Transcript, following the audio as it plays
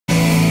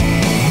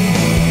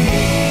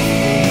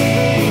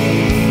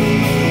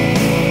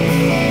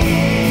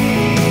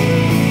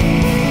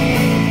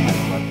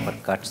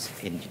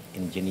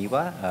in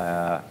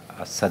Geneva,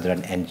 a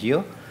southern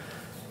NGO.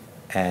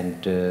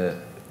 And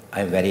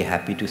I'm very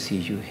happy to see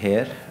you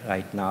here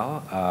right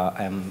now.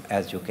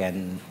 As you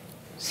can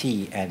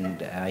see,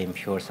 and I'm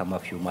sure some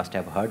of you must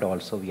have heard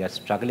also, we are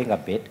struggling a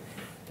bit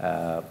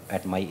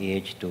at my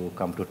age to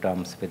come to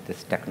terms with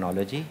this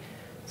technology.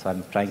 So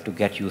I'm trying to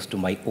get used to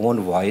my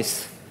own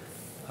voice.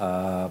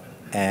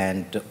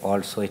 And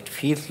also it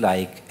feels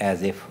like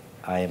as if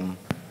I'm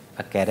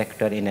a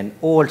character in an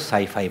old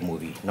sci-fi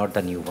movie, not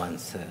the new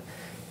ones.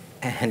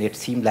 And it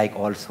seemed like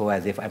also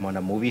as if I'm on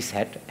a movie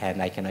set,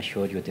 and I can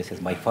assure you this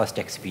is my first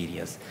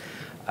experience.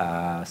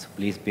 So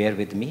please bear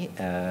with me.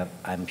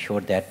 I'm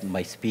sure that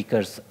my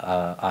speakers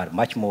are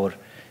much more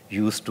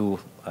used to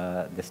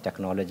this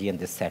technology and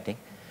this setting.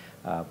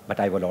 But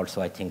I will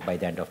also, I think, by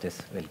the end of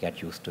this, will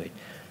get used to it.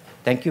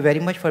 Thank you very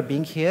much for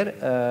being here.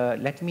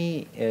 Let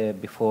me,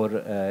 before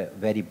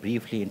very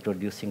briefly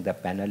introducing the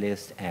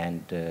panelists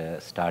and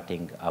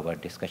starting our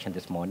discussion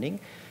this morning,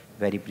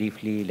 very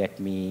briefly, let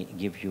me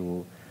give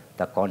you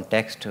the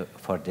context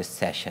for this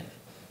session.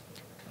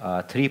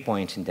 3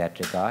 points in that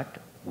regard.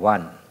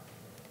 One,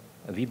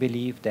 we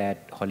believe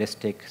that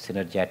holistic,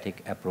 synergetic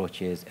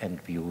approaches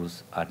and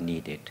views are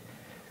needed.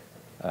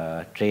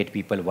 Trade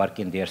people work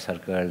in their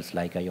circles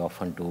like I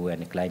often do,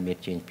 and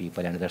climate change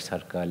people another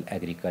circle,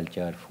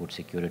 agriculture, food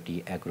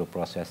security,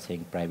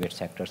 agro-processing, private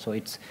sector. So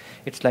it's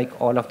like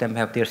all of them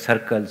have their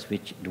circles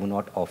which do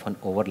not often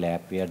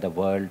overlap, where the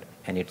world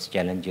and its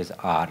challenges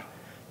are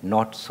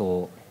not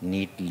so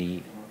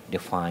neatly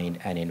defined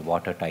and in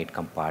watertight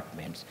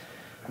compartments.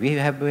 We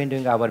have been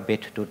doing our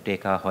bit to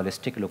take a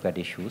holistic look at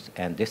issues,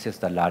 and this is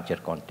the larger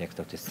context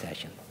of this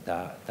session,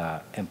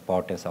 the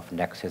importance of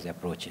Nexus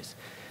approaches.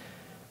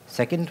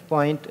 Second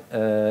point,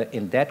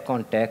 in that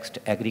context,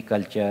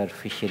 agriculture,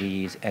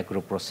 fisheries,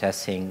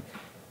 agro-processing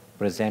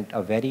present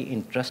a very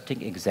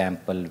interesting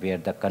example where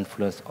the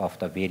confluence of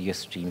the various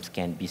streams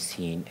can be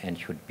seen and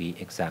should be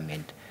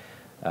examined.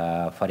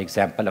 For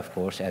example, of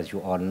course, as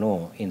you all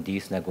know, in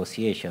these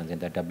negotiations in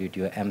the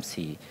WTO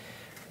MC,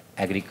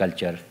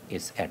 agriculture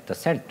is at the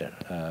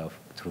center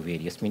through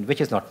various means,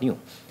 which is not new.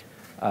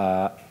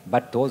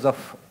 But those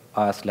of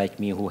us like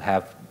me who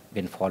have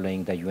been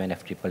following the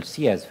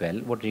UNFCCC as well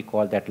would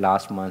recall that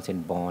last month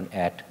in Bonn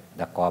at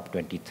the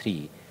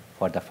COP23,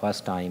 for the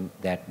first time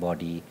that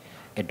body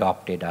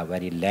adopted a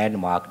very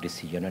landmark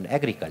decision on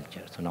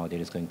agriculture. So now there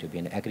is going to be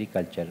an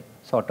agriculture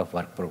sort of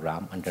work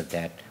program under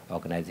that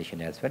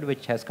organization as well,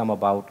 which has come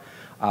about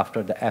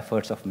after the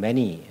efforts of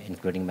many,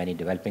 including many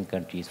developing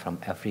countries from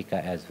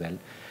Africa as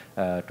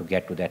well, to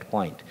get to that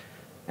point.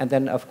 And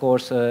then, of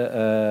course,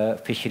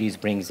 fisheries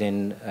brings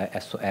in,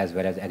 as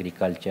well as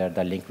agriculture,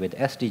 the link with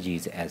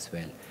SDGs as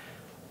well.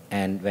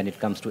 And when it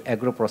comes to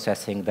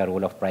agro-processing, the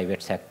role of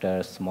private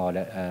sector, small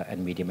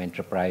and medium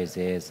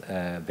enterprises,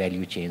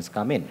 value chains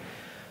come in.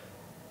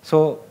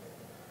 So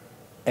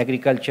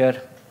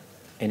agriculture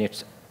in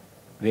its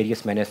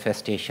various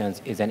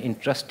manifestations is an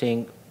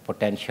interesting,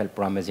 potential,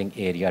 promising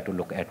area to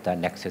look at the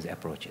Nexus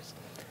approaches.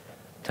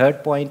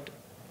 Third point,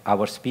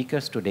 our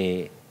speakers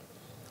today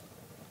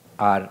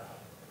are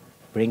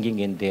bringing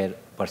in their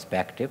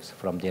perspectives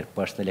from their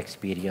personal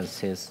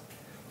experiences,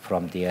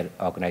 from their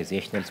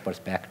organizational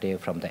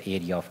perspective, from the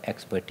area of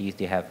expertise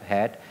they have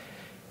had.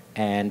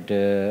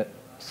 And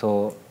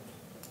so,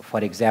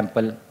 for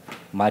example,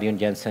 Marion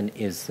Jansen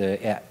is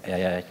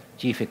a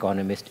chief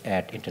economist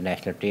at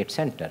International Trade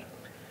Center.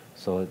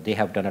 So they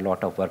have done a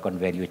lot of work on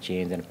value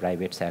chains and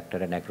private sector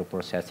and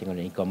agro-processing and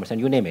e-commerce and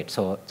you name it.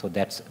 So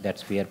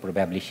that's where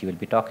probably she will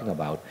be talking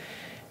about.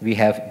 We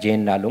have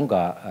Jane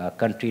Nalunga,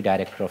 country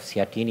director of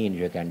Siatini in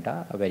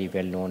Uganda, a very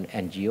well-known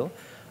NGO,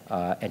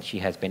 and she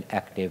has been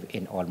active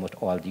in almost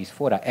all these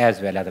fora,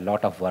 as well as a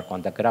lot of work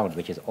on the ground,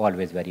 which is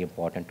always very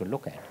important to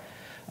look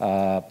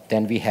at.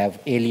 Then we have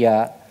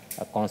Elia,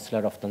 a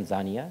consular of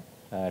Tanzania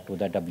to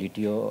the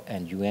WTO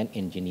and UN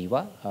in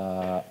Geneva,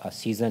 a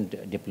seasoned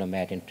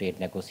diplomat in trade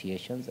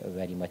negotiations,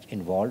 very much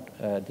involved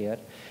there,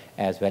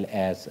 as well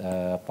as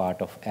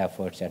part of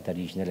efforts at the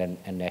regional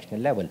and national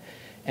level.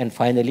 And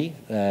finally,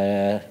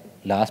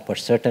 last but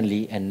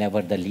certainly and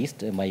never the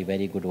least, my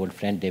very good old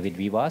friend David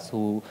Vivas,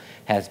 who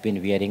has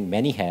been wearing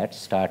many hats,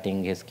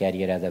 starting his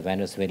career as a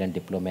Venezuelan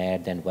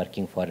diplomat, then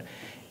working for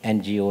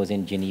NGOs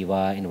in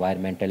Geneva,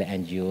 environmental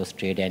NGOs,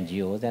 trade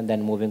NGOs, and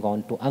then moving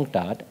on to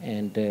UNCTAD,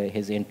 and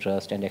his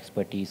interest and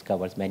expertise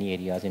covers many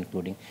areas,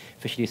 including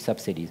fisheries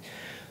subsidies.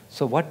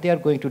 So what they are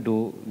going to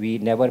do, we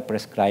never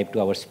prescribe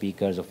to our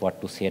speakers of what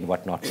to say and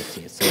what not to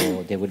say.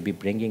 So they will be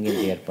bringing in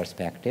their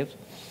perspectives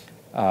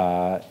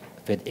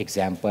with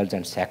examples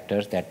and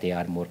sectors that they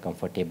are more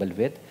comfortable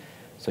with.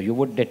 So you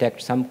would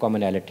detect some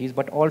commonalities,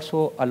 but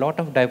also a lot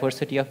of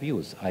diversity of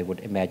views. I would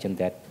imagine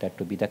that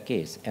to be the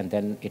case. And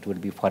then it will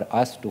be for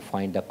us to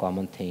find the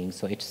common things.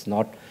 So it's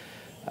not,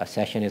 a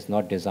session is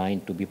not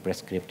designed to be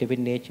prescriptive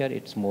in nature.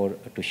 It's more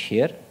to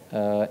share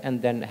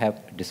and then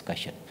have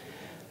discussion.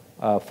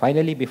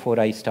 Finally, before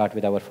I start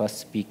with our first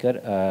speaker,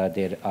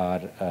 there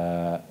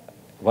are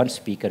one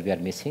speaker we are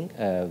missing,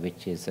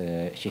 which is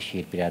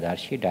Shishir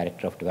Priyadarshi,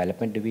 Director of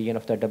Development Division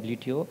of the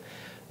WTO.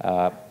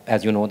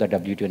 As you know, the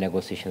WTO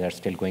negotiations are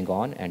still going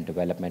on and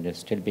development is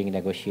still being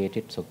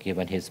negotiated. So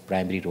given his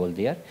primary role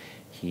there,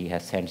 he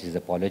has sent his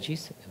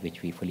apologies,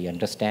 which we fully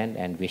understand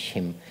and wish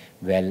him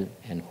well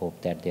and hope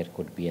that there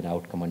could be an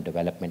outcome on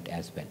development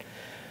as well.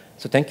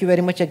 So thank you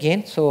very much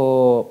again.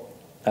 So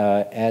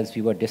as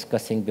we were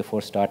discussing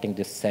before starting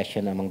this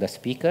session among the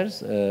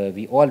speakers,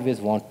 we always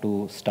want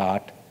to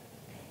start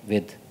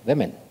with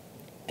women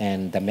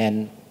and the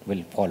men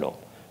will follow.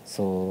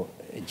 So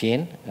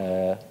Jane,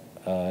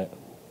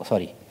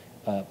 sorry,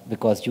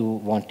 because you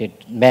wanted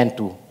men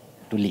to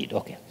lead,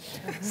 okay.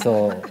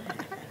 So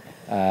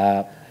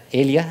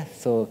Elia,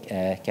 so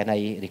can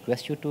I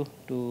request you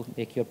to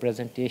make your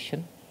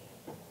presentation?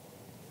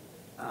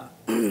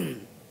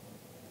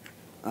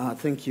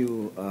 Thank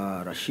you,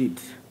 Rashid,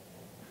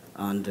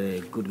 and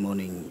good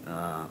morning,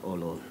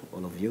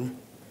 all of you.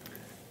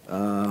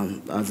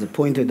 As I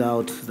pointed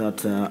out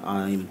that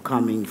I'm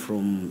coming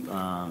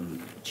from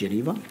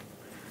Geneva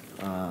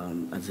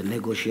as a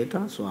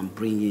negotiator, so I'm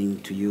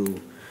bringing to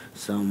you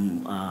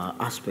some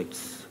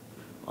aspects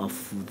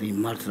of the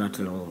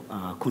multilateral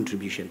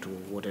contribution to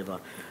whatever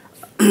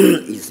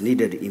is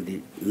needed in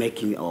the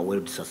making our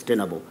world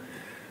sustainable.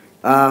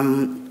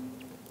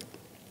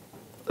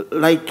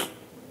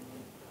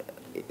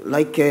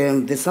 Like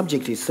the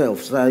subject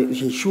itself, so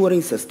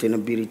ensuring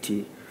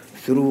sustainability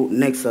through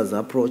Nexus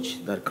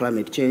approach, that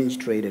climate change,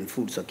 trade, and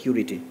food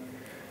security.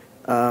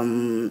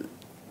 Let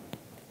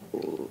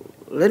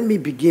me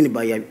begin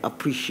by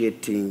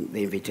appreciating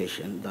the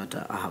invitation that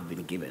I have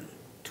been given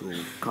to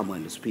come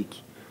and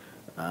speak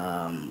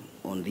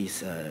on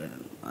this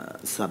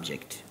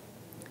subject.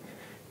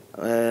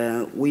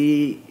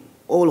 We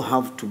all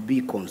have to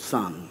be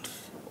concerned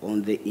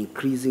on the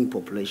increasing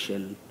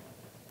population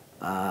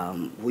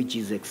which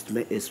is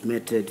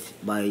estimated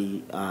by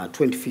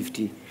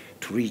 2050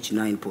 to reach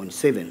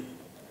 9.7.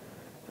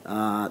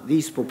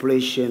 This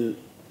population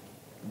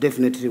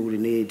definitely will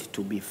need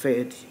to be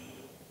fed,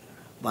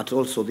 but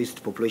also this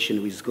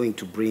population is going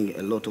to bring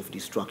a lot of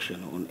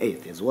destruction on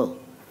Earth as well.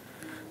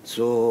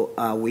 So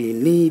we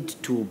need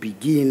to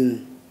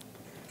begin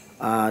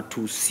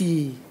to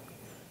see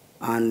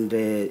and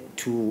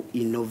to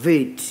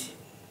innovate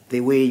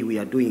the way we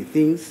are doing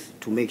things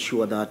to make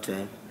sure that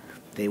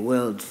the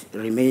world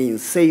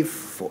remains safe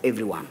for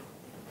everyone.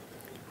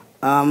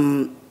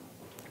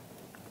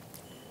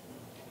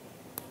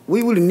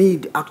 We will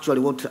need actually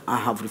what I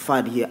have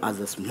referred here as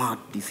a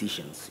smart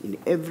decisions in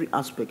every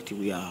aspect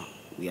we are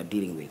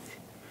dealing with.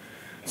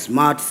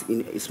 Smart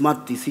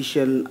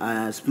decision,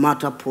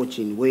 smart approach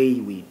in way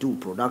we do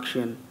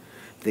production,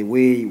 the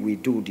way we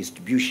do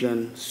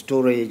distribution,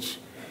 storage,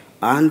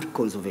 and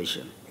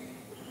conservation.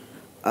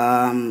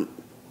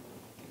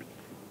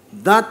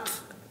 That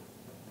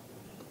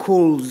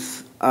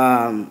calls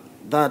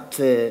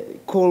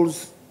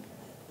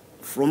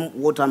from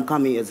what I'm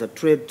coming as a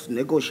trade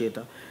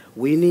negotiator,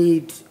 we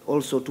need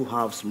also to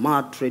have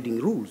smart trading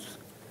rules,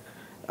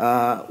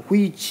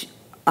 which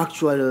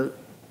actually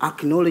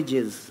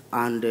acknowledges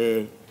and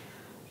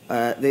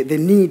the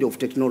need of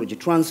technology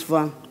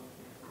transfer,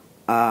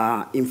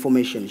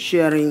 information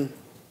sharing,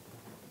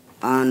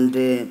 and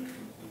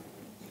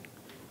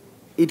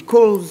it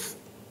calls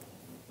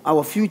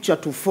our future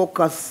to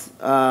focus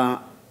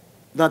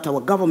that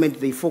our government,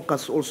 they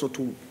focus also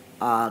to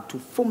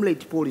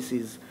formulate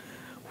policies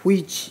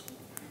which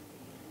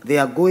they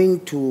are going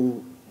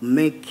to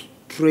make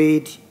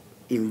trade,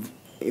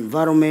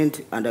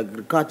 environment, and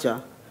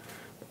agriculture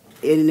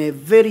in a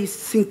very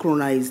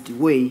synchronized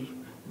way,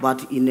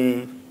 but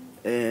in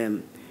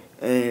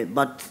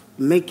but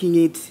making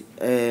it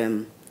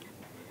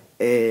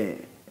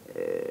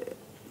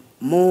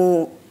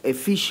more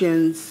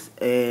efficient,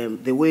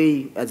 the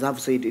way, as I've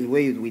said, in the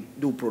way we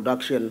do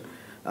production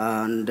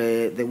and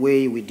the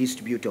way we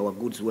distribute our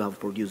goods we have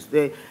produced.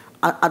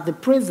 At the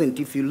present,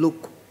 if you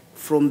look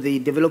from the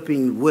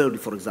developing world,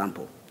 for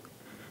example,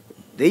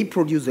 they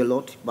produce a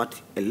lot,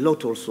 but a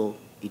lot also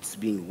it's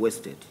being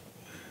wasted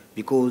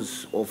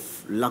because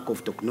of lack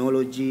of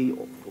technology,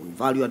 of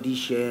value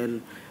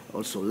addition,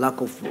 also lack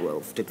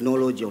of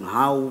technology on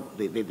how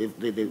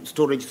the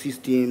storage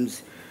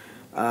systems.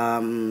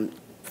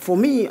 For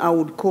me, I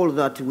would call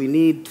that we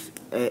need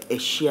a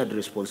shared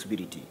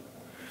responsibility.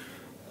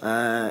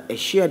 A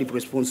shared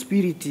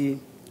responsibility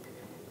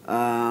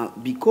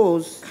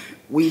because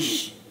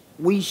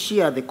we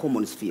share the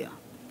common sphere.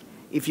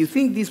 If you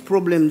think these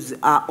problems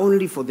are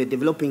only for the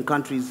developing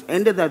countries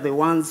and that are the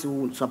ones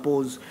who are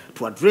supposed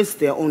to address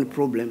their own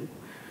problem,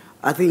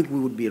 I think we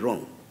would be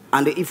wrong.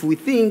 And if we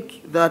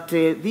think that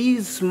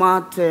these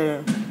smart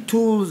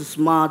tools,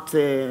 smart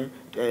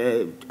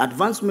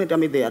advancement, I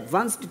mean the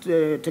advanced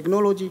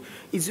technology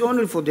is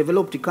only for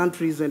developed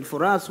countries and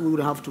for us we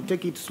would have to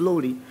take it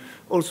slowly,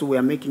 also we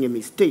are making a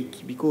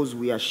mistake because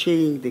we are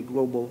sharing the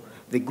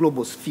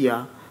global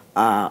sphere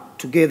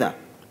together.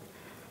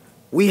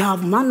 We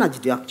have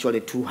managed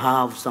actually to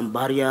have some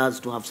barriers,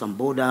 to have some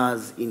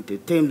borders in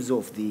terms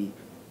of the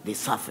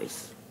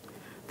surface,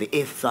 the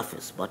Earth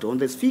surface. But on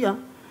the sphere,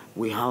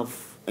 we have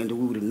and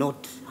we will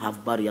not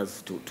have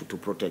barriers to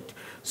protect.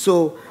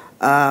 So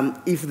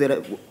if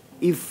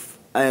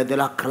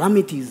there are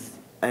calamities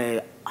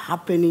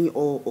happening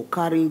or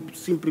occurring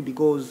simply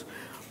because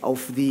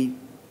of the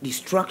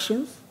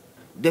distractions,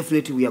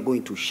 definitely we are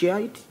going to share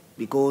it,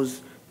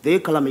 because their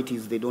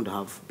calamities, they don't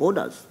have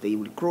borders. They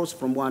will cross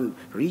from one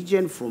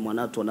region, from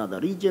another to another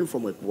region,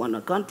 from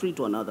one country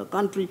to another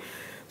country.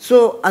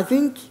 So I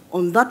think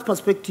on that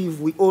perspective,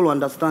 we all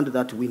understand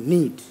that we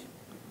need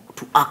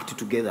to act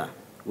together.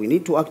 We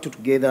need to act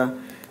together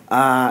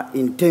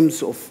in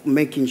terms of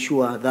making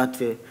sure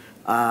that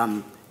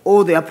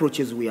all the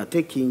approaches we are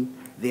taking,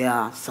 they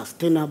are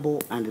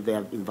sustainable and they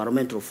are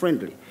environmental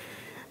friendly.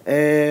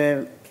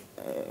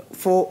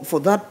 For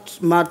that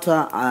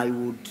matter, I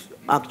would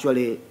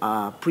actually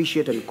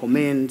appreciate and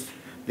commend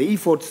the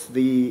efforts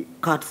the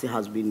CATS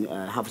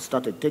have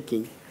started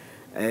taking,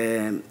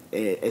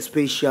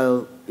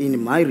 especially in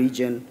my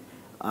region,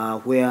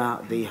 where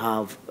they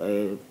have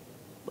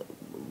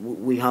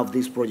we have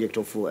this project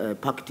of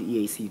Pact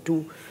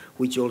EAC2,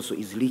 which also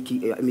is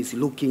looking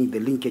the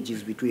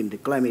linkages between the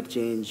climate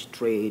change,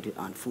 trade,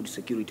 and food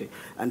security,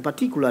 and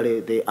particularly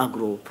the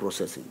agro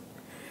processing.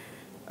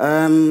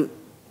 From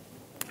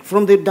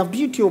the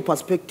WTO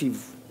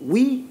perspective,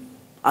 we,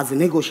 as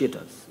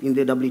negotiators in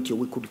the WTO,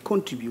 we could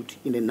contribute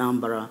in a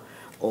number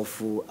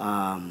of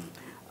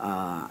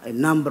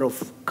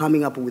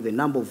coming up with a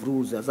number of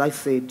rules. As I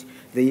said,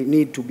 they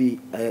need to be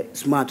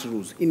smart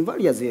rules in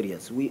various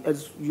areas.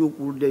 As you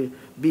would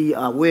be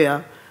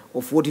aware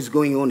of what is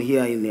going on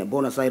here in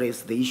Buenos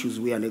Aires, the issues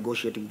we are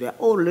negotiating, they are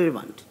all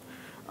relevant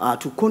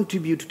to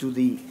contribute to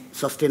the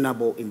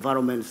sustainable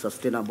environment,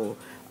 sustainable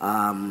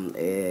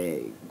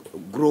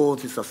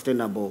growth,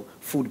 sustainable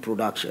food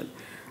production.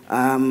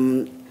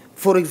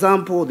 For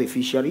example, the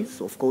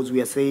fisheries. Of course,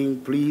 we are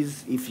saying,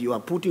 please, if you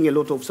are putting a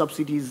lot of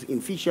subsidies in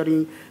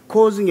fishing,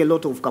 causing a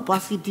lot of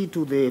capacity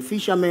to the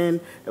fishermen,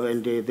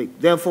 and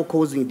therefore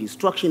causing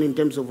destruction in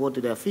terms of what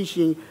they are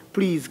fishing,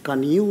 please,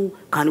 can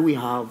we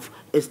have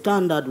a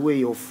standard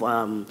way of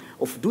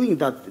doing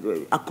that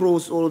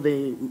across all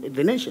the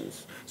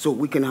nations? So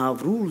we can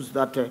have rules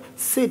that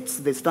sets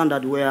the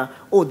standard where,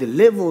 or the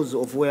levels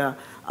of where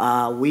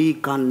we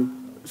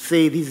can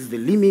say this is the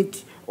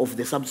limit of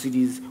the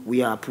subsidies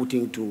we are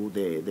putting to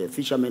the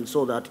fishermen,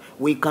 so that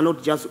we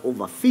cannot just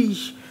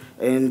overfish,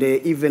 and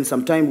even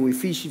sometimes we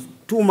fish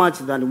too much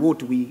than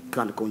what we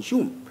can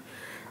consume.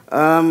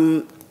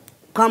 Come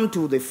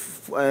to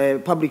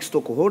the public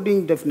stock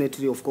holding,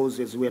 definitely, of course,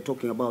 as we are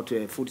talking about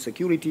food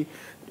security,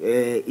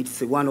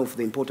 it's one of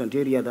the important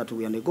areas that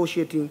we are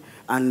negotiating,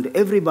 and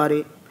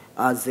everybody,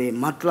 as a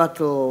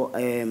multilateral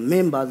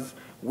members,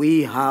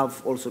 we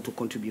have also to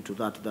contribute to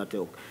that.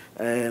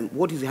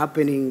 What is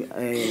happening,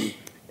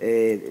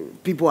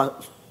 people are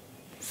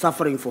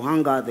suffering for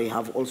hunger, they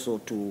have also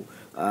to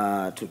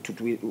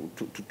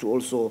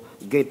also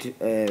get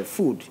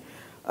food.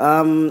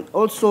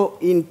 Also,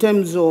 in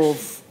terms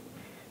of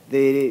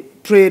the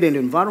trade and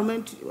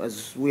environment,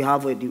 as we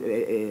have a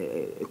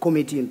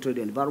committee in trade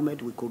and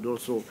environment, we could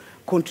also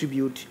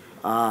contribute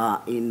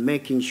in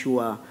making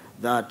sure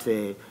that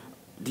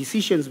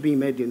decisions being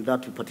made in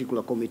that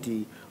particular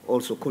committee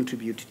also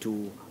contribute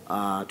to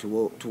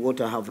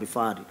what I have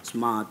referred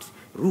smart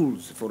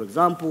rules. For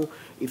example,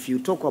 if you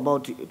talk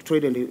about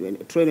trade and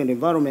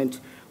environment,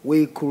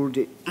 we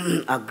could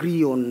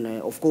agree on,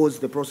 of course,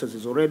 the process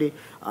is already,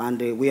 and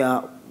we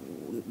are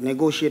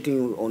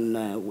negotiating on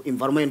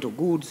environmental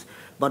goods,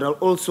 but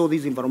also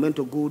these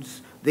environmental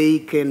goods, they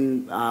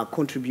can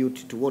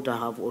contribute to what I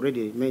have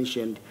already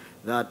mentioned,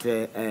 that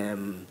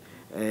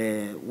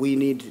we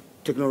need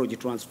technology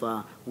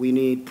transfer, we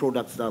need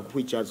products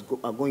which are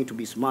going to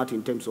be smart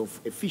in terms of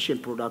efficient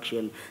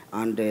production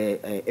and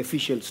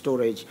efficient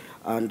storage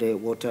and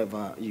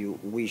whatever you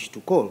wish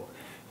to call.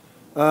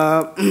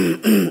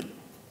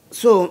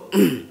 So,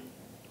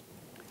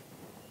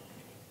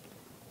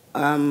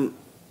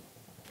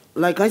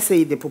 like I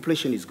say, the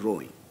population is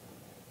growing.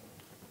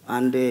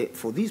 And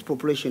for this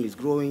population is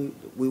growing,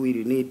 we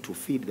will need to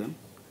feed them.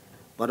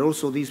 But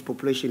also this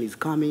population is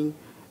coming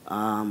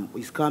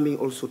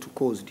also to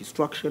cause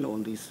destruction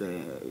on this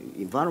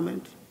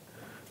environment.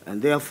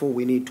 And therefore,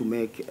 we need to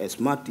make a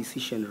smart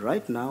decision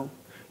right now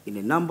in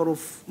a number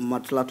of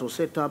multilateral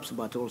setups,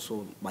 but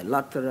also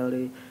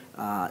bilaterally,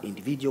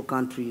 individual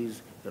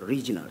countries,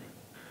 regionally,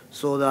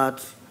 so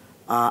that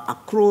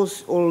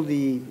across all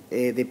the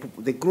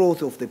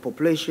growth of the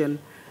population,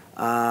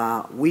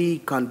 we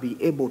can be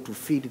able to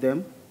feed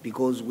them,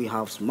 because we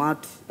have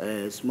smart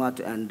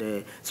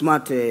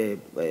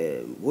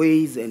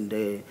ways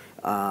and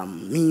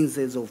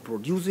means of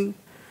producing,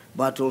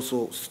 but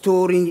also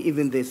storing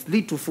even this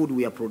little food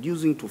we are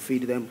producing to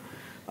feed them.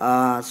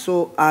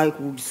 So I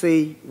would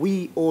say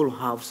we all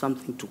have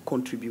something to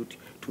contribute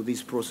to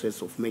this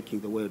process of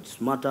making the world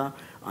smarter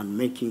and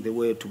making the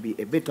world to be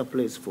a better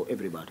place for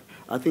everybody.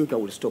 I think I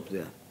will stop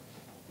there.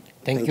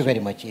 Thank you very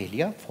much,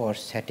 Elia, for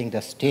setting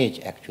the stage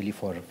actually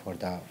for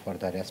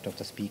the rest of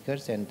the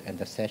speakers and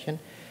the session.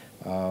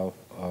 You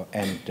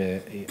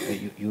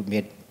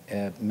made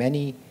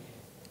many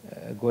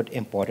good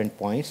important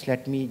points.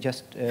 Let me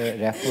just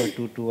refer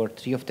to 2 or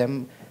 3 of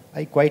them.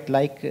 I quite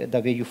like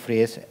the way you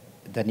phrase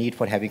the need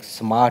for having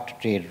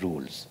smart trade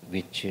rules,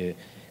 which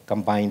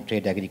combine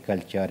trade,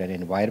 agriculture, and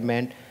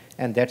environment.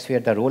 And that's where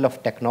the role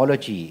of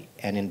technology,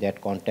 and in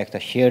that context, a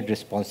shared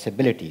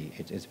responsibility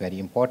is very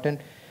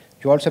important.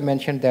 You also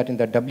mentioned that in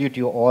the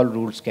WTO, all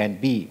rules can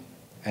be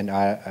and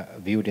are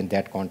viewed in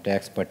that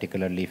context,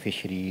 particularly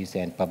fisheries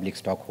and public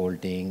stock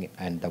holding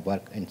and the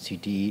work in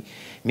CTE.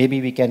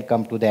 Maybe we can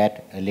come to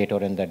that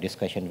later in the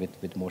discussion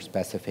with more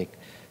specific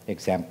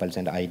examples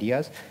and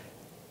ideas.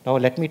 Now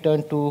let me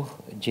turn to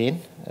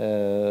Jane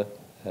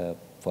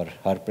for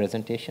her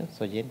presentation.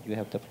 So Jane, you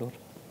have the floor.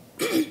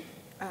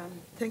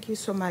 Thank you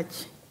so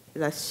much,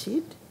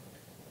 Rashid,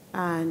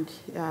 and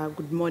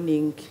good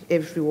morning,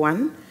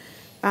 everyone.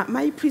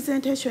 My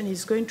presentation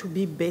is going to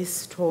be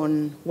based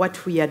on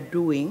what we are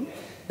doing,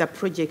 the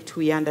project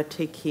we are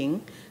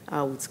undertaking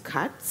with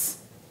CATS.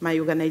 My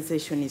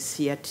organization is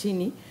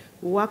CIATINI.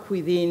 We work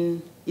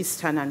within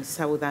Eastern and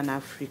Southern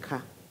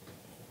Africa.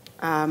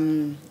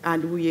 And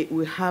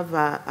we have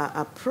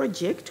a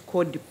project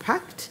called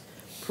PACT,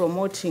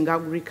 promoting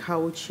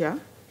agriculture,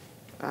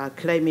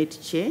 climate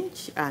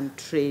change, and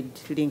trade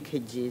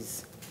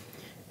linkages.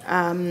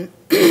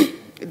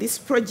 This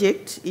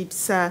project,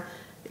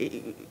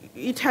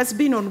 it has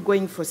been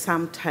ongoing for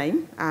some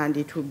time, and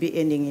it will be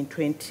ending in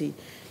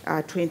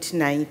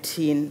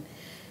 2019.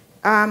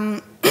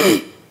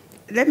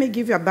 Let me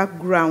give you a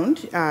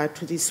background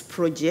to this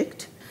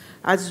project.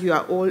 As you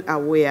are all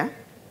aware,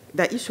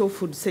 the issue of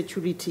food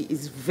security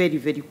is very,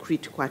 very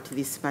critical at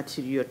this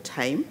material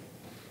time.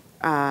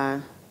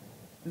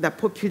 The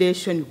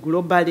population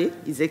globally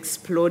is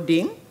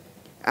exploding.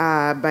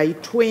 By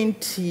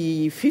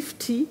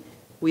 2050,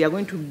 we are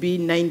going to be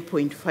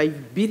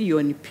 9.5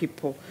 billion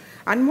people.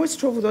 And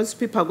most of those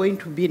people are going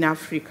to be in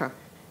Africa,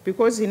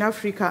 because in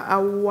Africa,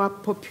 our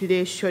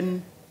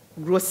population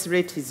growth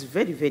rate is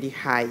very, very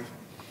high.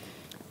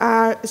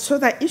 So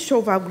the issue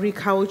of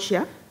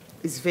agriculture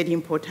is very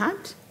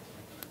important.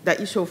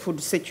 The issue of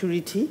food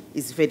security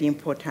is very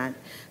important.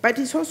 But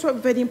it's also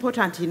very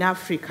important in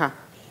Africa,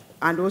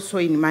 and also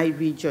in my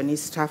region,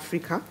 East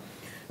Africa,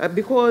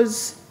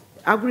 because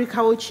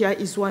agriculture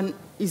is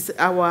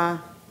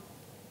our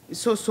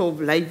source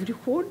of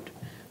livelihood,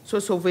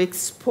 source of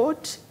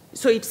export,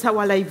 so it's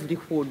our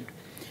livelihood.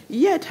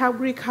 Yet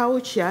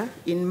agriculture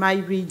in my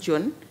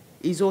region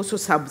is also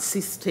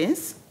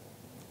subsistence,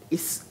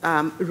 it's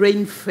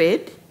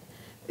rain-fed,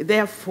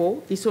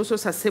 therefore it's also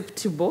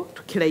susceptible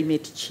to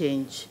climate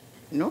change.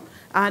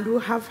 And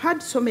we have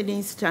had so many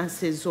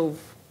instances of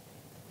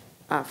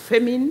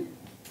famine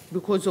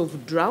because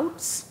of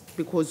droughts,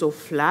 because of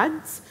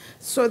floods.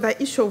 So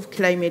the issue of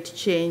climate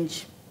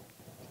change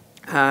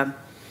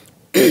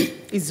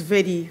is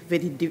very,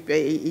 very deep,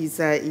 is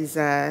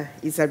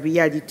a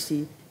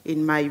reality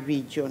in my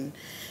region.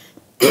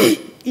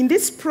 In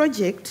this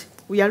project,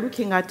 we are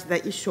looking at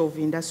the issue of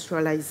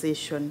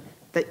industrialization,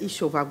 the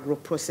issue of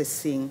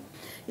agro-processing.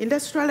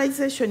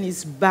 Industrialization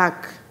is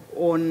back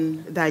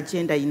on the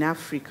agenda in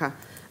Africa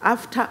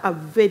after a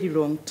very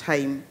long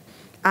time.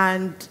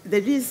 And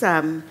there is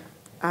an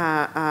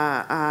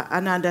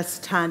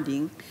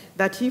understanding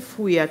that if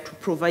we are to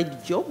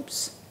provide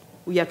jobs,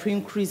 we are to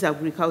increase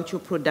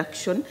agricultural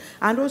production,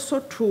 and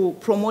also to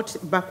promote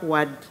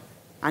backward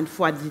and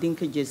forward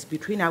linkages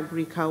between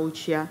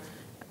agriculture,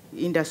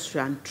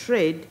 industry, and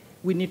trade,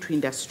 we need to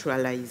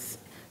industrialize.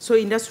 So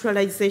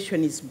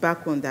industrialization is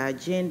back on the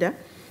agenda.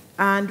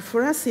 And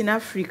for us in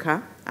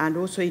Africa, and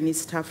also in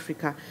East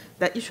Africa,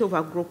 the issue of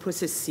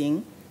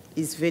agro-processing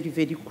is very,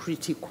 very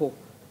critical,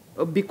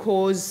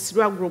 because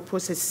through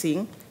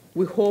agro-processing,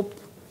 we hope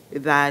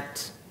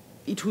that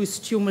it will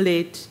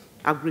stimulate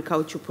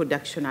agricultural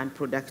production and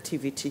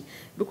productivity,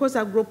 because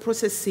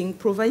agro-processing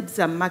provides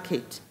a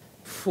market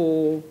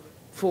for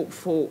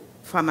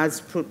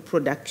farmers'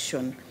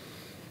 production.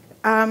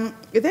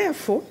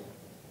 Therefore,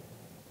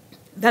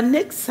 the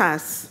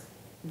nexus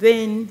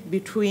then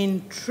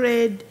between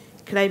trade,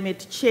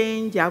 climate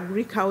change,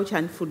 agriculture,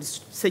 and food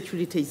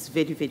security is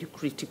very, very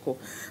critical.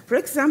 For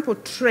example,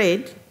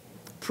 trade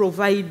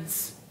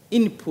provides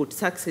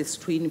inputs, access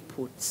to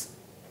inputs,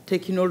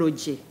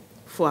 technology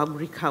for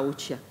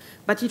agriculture,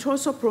 but it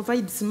also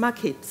provides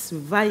markets,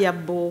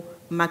 viable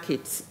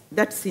markets.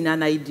 That's in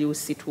an ideal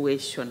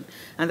situation.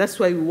 And that's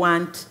why we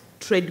want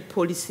trade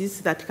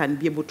policies that can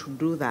be able to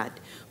do that.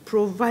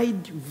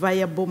 Provide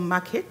viable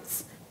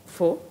markets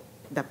for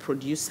the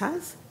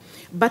producers,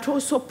 but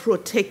also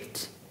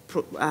protect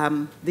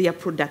their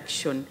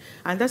production.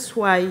 And that's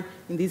why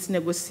in these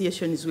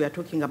negotiations we are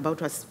talking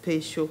about a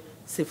special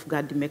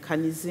safeguard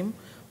mechanism.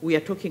 We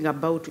are talking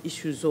about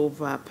issues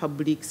of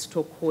public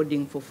stock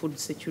holding for food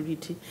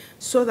security,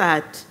 so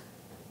that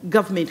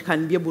government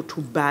can be able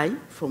to buy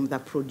from the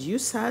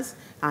producers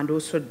and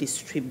also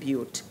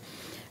distribute.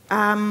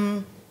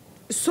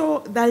 So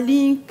the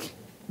link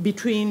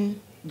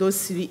between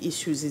those 3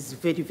 issues is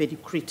very, very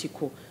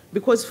critical,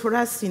 because for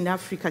us in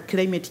Africa,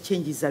 climate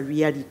change is a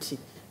reality.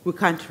 We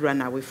can't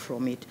run away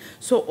from it.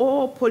 So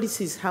all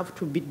policies have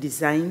to be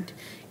designed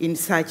in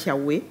such a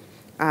way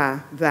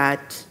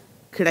that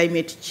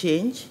climate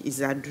change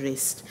is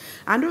addressed.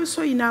 And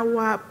also in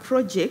our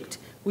project,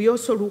 we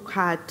also look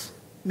at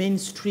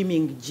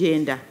mainstreaming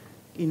gender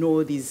in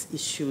all these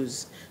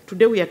issues.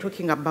 Today we are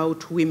talking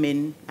about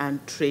women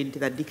and trade.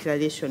 The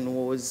declaration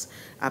was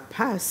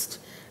passed,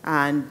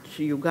 and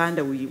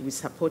Uganda, we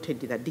supported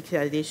the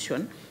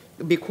declaration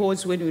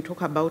because when we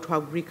talk about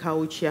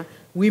agriculture,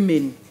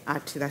 women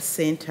at the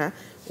center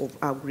of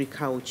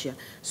agriculture.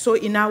 So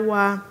in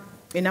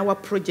our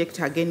project,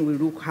 again, we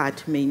look at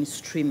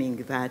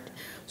mainstreaming that.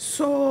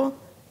 So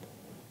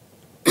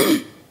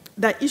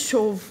the issue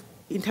of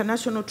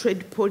international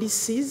trade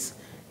policies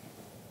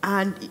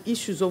and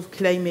issues of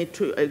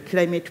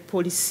climate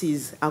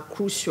policies are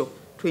crucial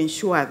to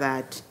ensure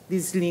that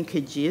these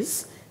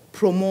linkages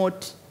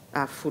promote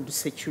food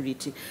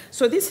security.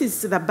 So this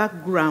is the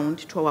background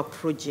to our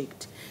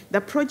project. The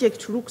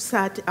project looks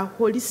at a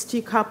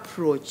holistic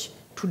approach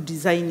to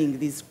designing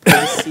these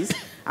policies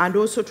and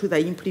also to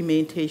the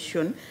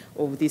implementation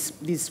of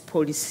these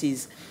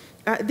policies.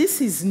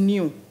 This is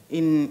new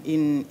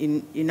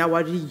in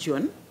our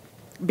region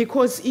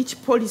because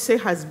each policy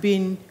has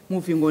been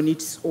moving on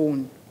its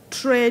own.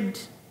 Trade,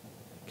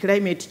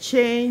 climate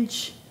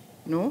change,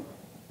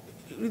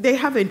 they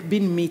haven't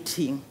been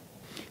meeting.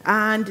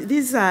 And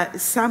these are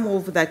some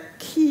of the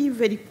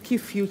very key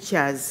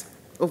features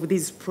of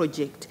this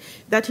project,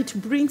 that it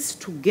brings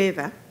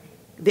together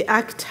the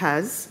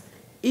actors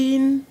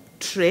in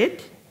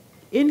trade,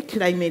 in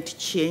climate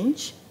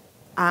change,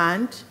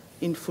 and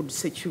in food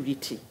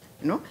security,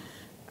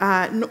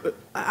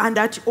 and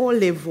at all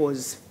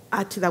levels,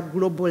 at the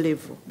global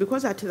level.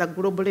 Because at the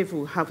global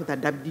level, we have the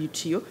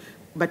WTO,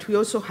 but we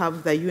also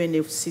have the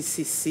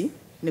UNFCCC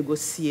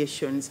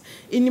negotiations.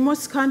 In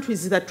most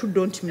countries, the two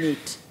don't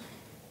meet.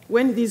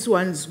 When these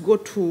ones go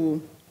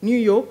to New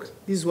York,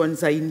 these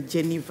ones are in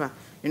Geneva,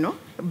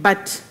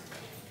 But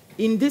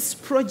in this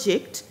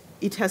project,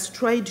 it has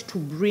tried to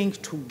bring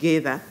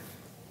together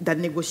the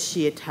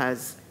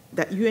negotiators,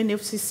 the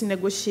UNFCCC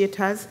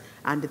negotiators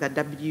and the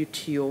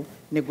WTO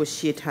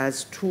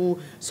negotiators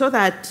so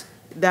that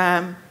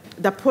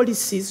the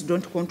policies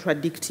don't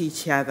contradict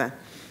each other.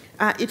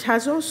 It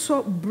has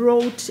also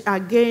brought,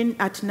 again,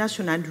 at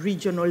national and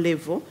regional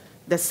level,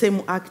 the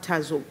same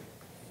actors of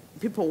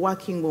people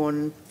working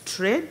on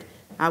trade,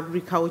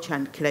 agriculture,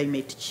 and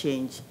climate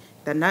change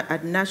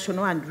at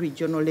national and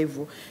regional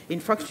level. In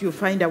fact, you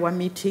find our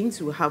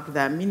meetings, we have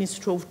the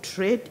Ministry of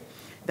Trade,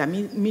 the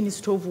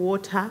Ministry of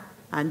Water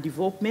and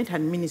Development,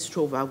 and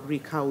Ministry of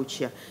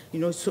Agriculture.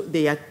 So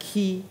they are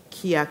key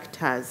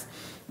actors.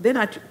 Then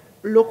at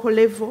local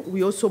level,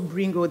 we also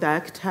bring all the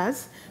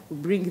actors. We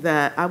bring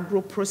the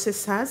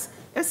agro-processors,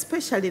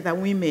 especially the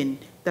women,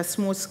 the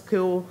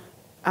small-scale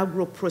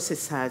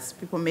agro-processors,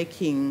 people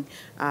making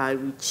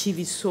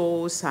chili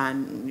sauce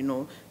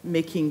and,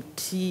 making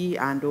tea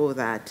and all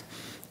that.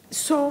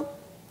 So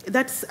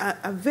that's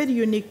a very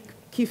unique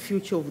key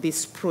feature of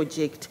this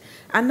project.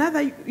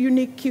 Another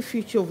unique key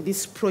feature of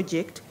this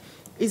project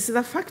is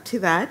the fact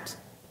that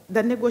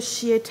the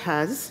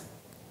negotiators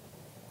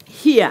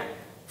hear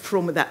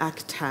from the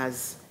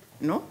actors,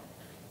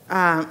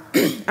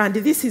 and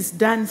this is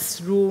done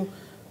through,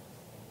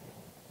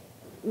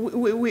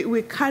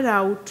 we carry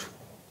out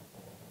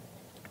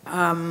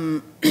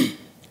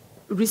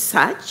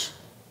research,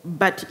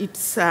 but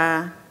it's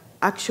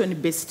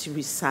action-based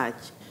research.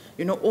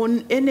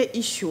 On any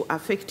issue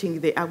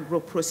affecting the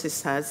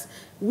agro-processors,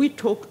 we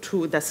talk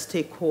to the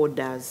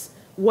stakeholders.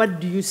 What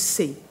do you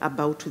say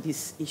about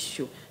this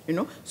issue?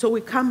 So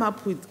we come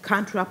up with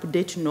country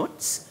update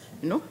notes,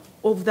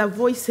 of the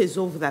voices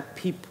of the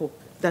people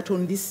that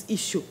on this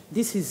issue,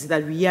 this is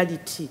the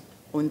reality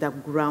on the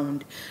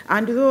ground.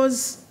 And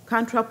those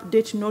country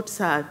update notes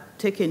are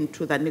taken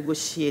to the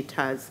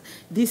negotiators.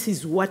 This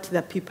is what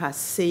the people are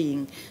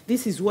saying.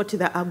 This is what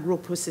the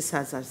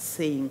agro-processors are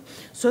saying,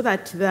 so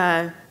that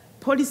the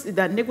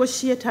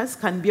negotiators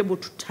can be able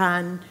to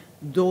turn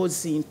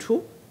those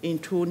into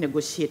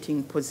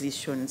negotiating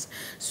positions.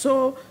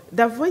 So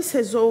the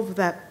voices of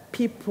the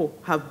people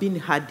have been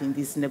heard in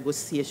these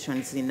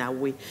negotiations in a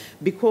way,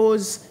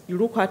 because you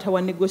look at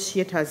our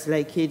negotiators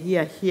like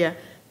Elia here,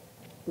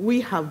 we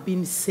have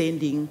been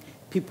sending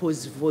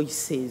people's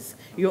voices.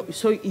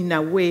 So in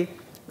a way,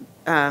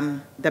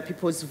 the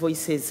people's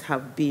voices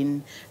have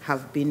been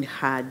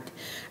heard.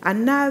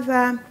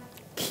 Another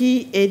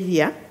key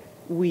area,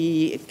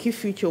 key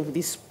feature of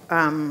this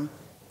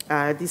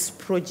this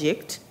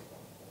project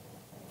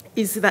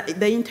is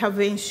the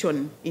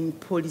intervention in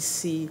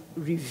policy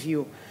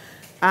review.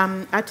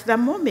 At the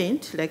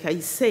moment, like I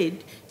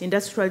said,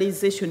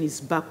 industrialization is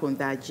back on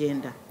the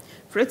agenda.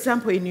 For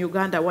example, in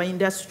Uganda, our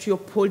industrial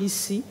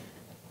policy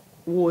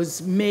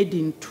was made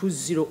in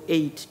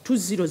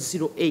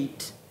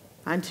 2008.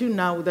 Until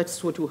now,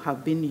 that's what we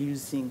have been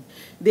using.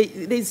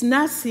 There's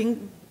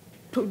nothing,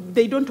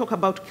 they don't talk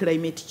about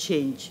climate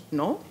change,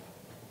 no?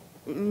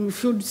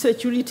 Food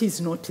security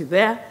is not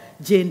there,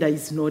 gender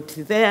is not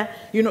there,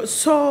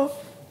 so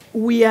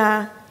we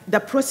are the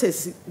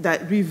process,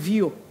 that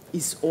review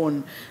is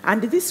on.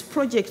 And this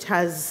project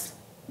has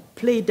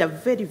played a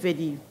very,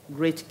 very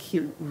great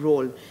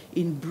role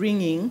in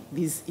bringing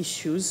these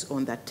issues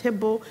on the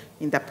table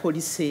in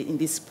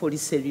this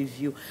policy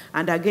review.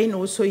 And again,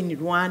 also in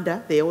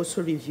Rwanda, they're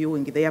also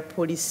reviewing their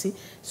policy.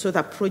 So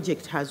the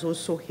project has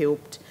also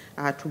helped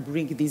to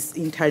bring these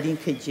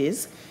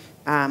interlinkages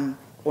on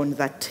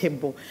the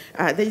table.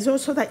 There is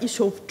also the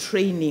issue of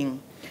training.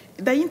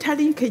 The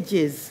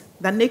interlinkages,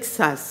 the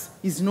nexus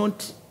is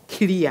not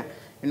clear.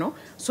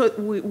 So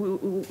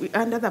we,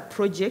 under the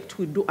project,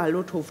 we do a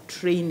lot of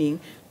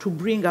training to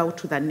bring out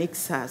the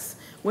nexus.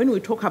 When we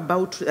talk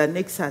about the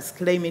nexus,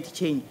 climate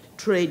change,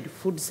 trade,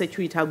 food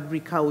security,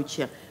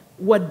 agriculture,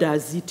 what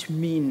does it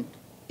mean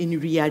in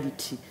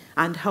reality?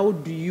 And how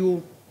do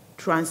you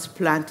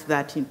transplant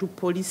that into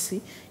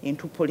policy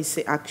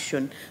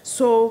action?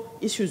 So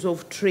issues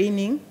of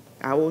training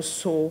are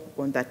also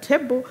on the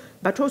table,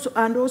 but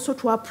also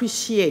to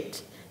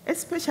appreciate,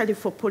 especially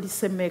for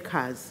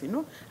policymakers,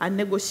 and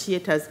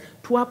negotiators,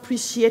 to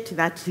appreciate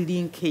that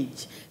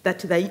linkage, that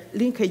the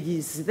linkage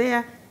is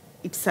there,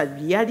 it's a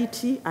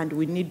reality, and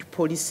we need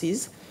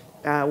policies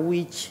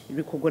which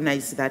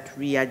recognize that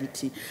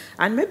reality.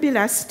 And maybe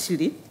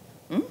lastly,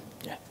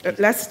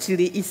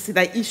 is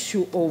the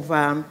issue of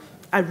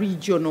a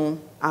regional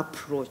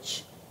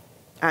approach.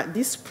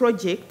 This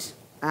project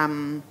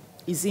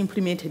is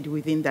implemented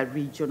within the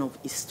region of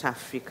East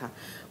Africa.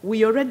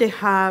 We already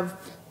have,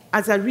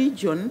 as a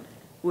region,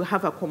 we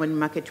have a common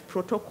market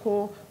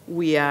protocol.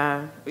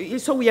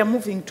 So we are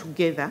moving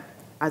together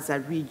as a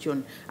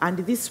region. And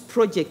this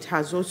project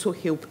has also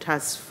helped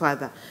us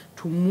further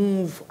to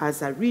move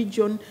as a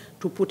region,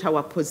 to put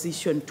our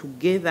position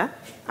together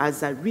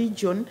as a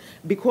region,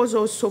 because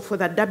also for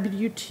the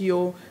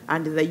WTO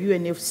and the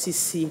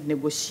UNFCCC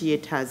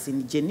negotiators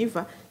in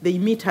Geneva, they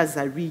meet as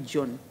a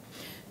region.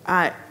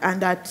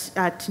 And at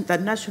the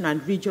national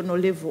and regional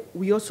level,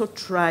 we also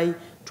try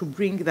to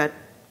bring that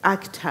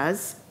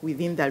actors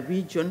within the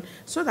region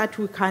so that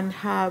we can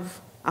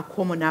have a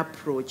common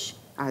approach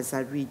as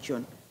a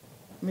region.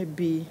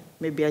 Maybe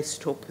I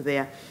stop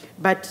there.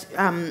 But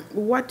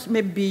what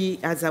maybe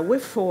as a way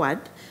forward,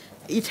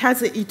 it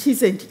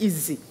isn't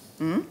easy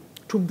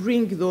to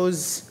bring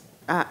those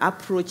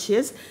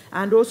approaches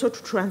and also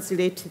to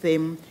translate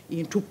them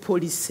into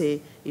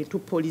policy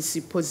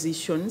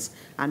positions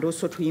and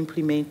also to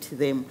implement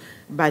them.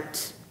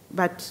 But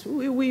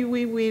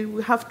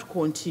we have to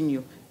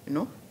continue,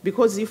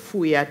 because if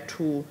we are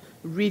to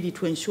really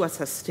to ensure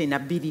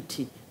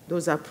sustainability,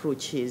 those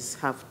approaches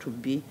have to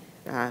be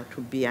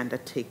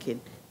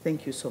undertaken.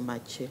 Thank you so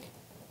much.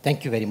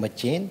 Thank you very much,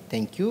 Jane.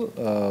 Thank you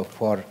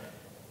for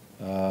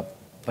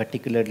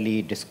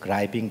particularly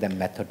describing the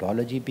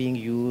methodology being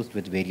used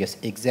with various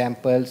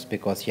examples,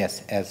 because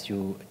yes, as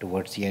you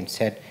towards the end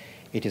said,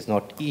 it is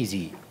not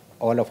easy.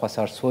 All of us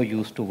are so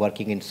used to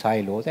working in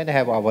silos and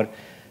have our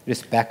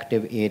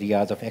respective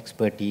areas of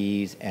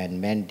expertise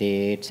and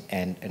mandates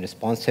and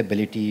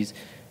responsibilities.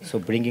 So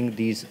bringing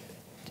these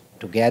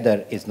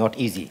together is not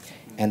easy.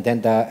 And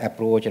then the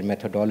approach and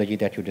methodology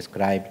that you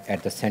described,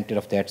 at the center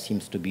of that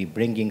seems to be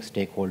bringing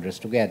stakeholders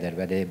together,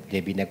 whether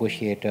they be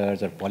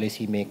negotiators or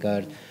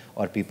policymakers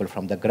or people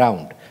from the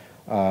ground.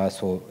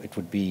 So it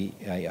would be,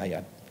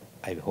 I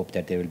hope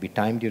that there will be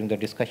time during the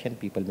discussion.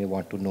 People may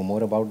want to know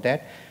more about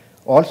that.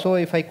 Also,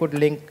 if I could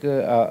link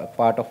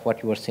part of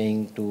what you were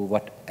saying to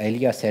what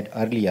Elia said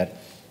earlier,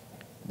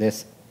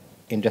 this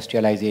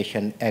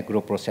industrialization,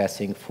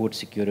 agro-processing, food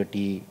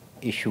security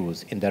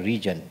issues in the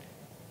region,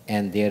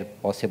 and their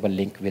possible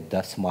link with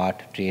the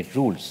smart trade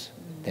rules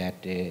that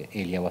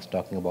Elia was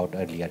talking about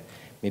earlier.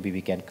 Maybe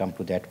we can come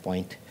to that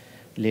point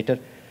later.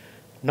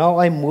 Now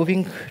I'm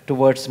moving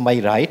towards my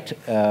right.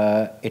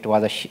 It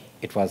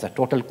was a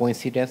total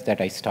coincidence that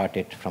I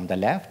started from the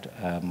left.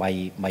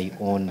 My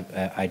own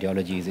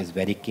ideologies is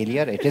very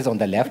clear. It is on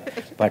the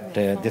left, but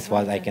this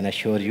was, I can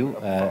assure you.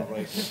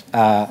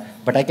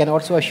 But I can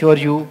also assure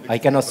you,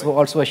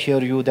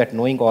 that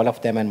knowing all of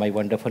them and my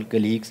wonderful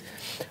colleagues,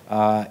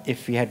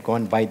 if we had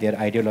gone by their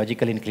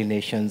ideological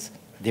inclinations,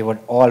 they would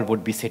all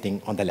be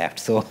sitting on the left.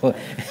 So,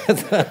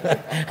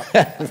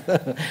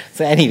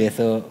 so anyway,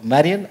 so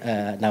Marion,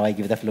 now I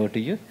give the floor to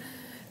you.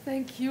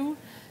 Thank you.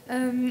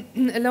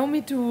 Allow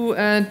me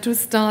to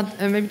start,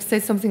 maybe to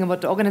say something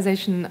about the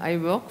organization I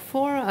work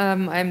for.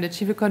 I'm the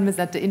chief economist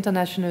at the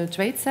International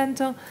Trade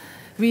Center.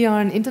 We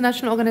are an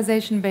international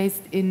organization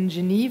based in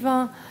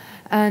Geneva,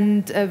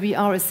 and we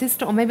are a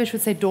sister, or maybe I should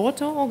say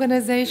daughter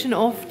organization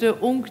of the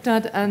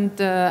UNCTAD and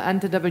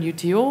the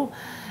WTO.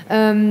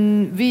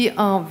 We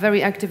are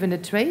very active in the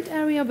trade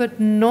area, but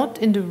not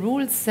in the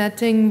rules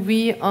setting.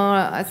 We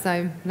are, as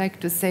I like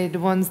to say, the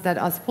ones that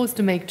are supposed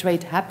to make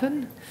trade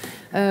happen.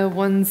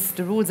 Once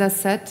the rules are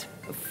set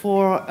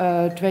for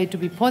trade to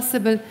be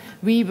possible,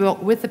 we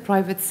work with the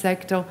private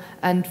sector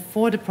and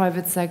for the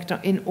private sector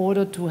in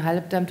order to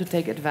help them to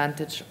take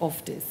advantage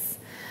of this.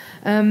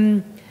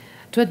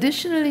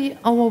 Traditionally,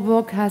 our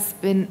work has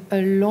been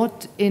a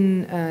lot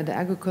in the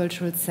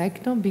agricultural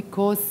sector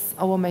because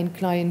our main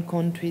client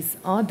countries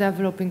are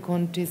developing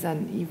countries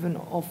and even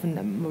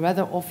often,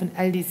 rather often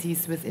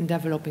LDCs within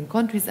developing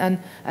countries. And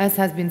as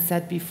has been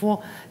said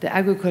before, the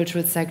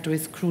agricultural sector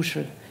is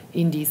crucial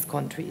in these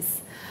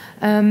countries.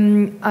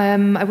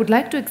 I would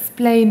like to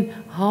explain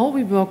how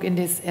we work in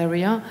this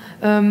area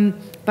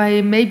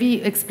by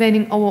maybe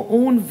explaining our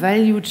own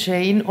value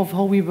chain of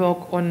how we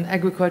work on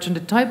agriculture and the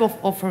type of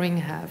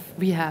offering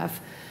we have.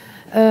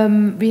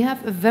 We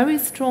have a very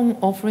strong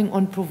offering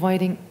on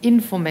providing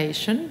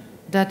information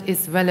that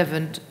is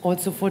relevant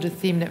also for the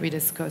theme that we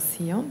discuss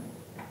here.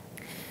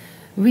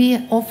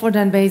 We offer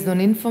then, based on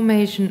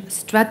information,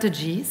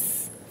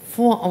 strategies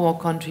for our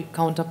country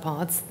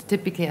counterparts,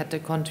 typically at the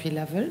country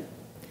level.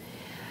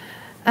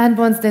 And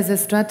once there's a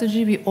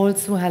strategy, we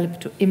also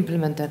help to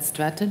implement that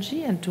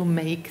strategy and to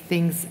make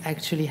things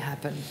actually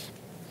happen.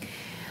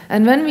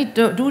 And when we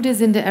do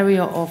this in the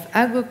area of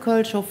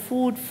agriculture,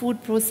 food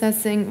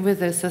processing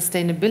with a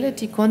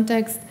sustainability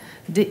context,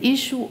 the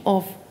issue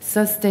of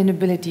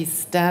sustainability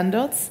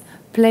standards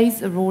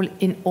plays a role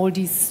in all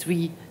these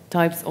three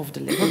types of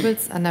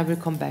deliverables, and I will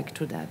come back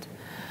to that.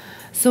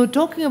 So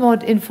talking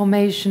about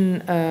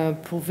information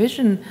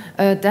provision,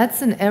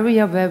 that's an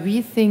area where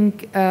we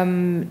think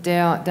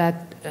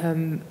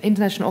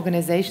international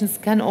organizations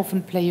can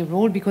often play a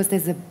role because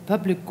there's a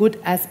public good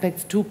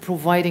aspect to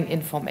providing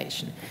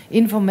information.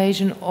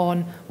 Information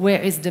on where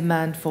is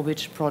demand for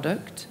which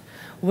product,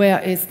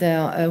 where is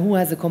there, who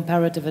has a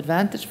comparative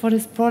advantage for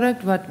this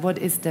product, what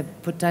is the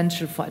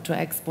potential to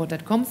export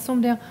that comes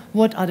from there,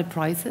 what are the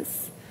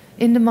prices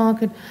in the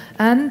market,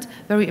 and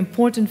very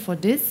important for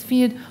this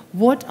field,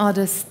 what are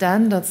the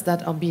standards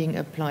that are being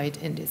applied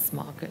in this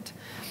market.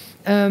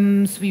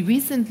 So we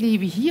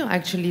here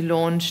actually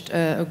launched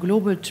a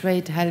global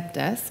trade help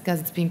desk, as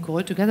it's been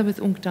called, together with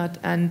UNCTAD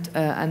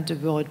and the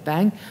World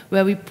Bank,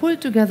 where we pull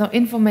together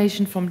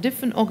information from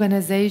different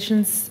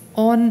organizations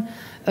on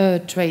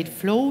trade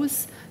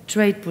flows,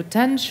 trade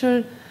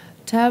potential,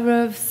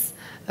 tariffs,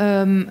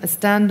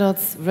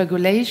 standards,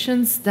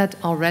 regulations that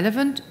are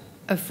relevant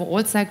for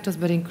all sectors,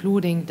 but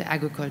including the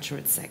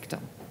agricultural sector.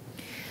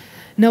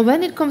 Now,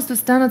 when it comes to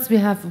standards, we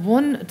have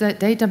one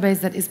database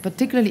that is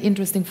particularly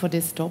interesting for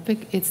this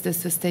topic. It's the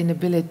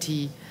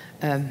sustainability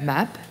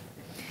map.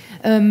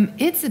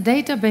 It's a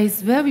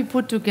database where we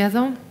put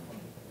together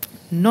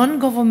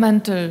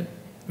non-governmental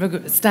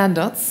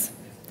standards,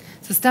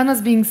 so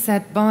standards being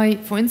set by,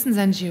 for instance,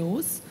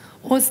 NGOs,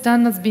 or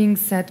standards being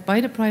set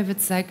by the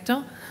private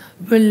sector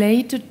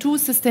related to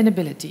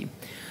sustainability.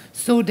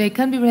 So they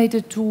can be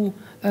related to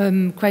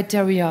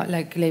criteria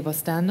like labor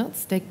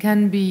standards. They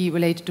can be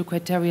related to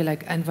criteria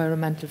like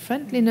environmental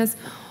friendliness,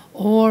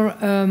 or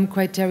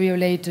criteria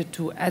related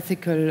to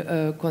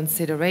ethical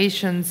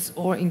considerations,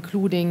 or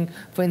including,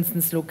 for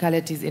instance,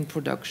 localities in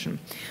production.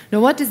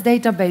 Now, what this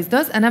database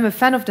does, and I'm a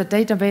fan of the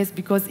database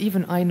because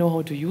even I know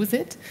how to use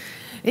it,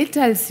 it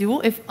tells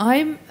you if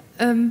I'm,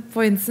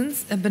 for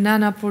instance, a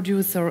banana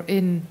producer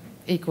in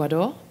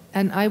Ecuador,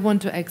 and I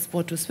want to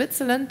export to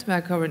Switzerland, where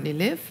I currently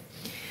live,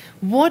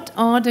 what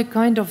are the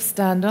kind of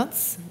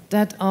standards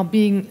that are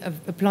being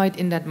applied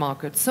in that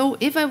market? So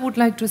if I would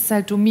like to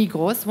sell to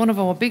Migros, one of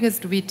our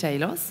biggest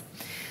retailers,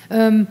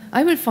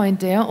 I will find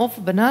there, for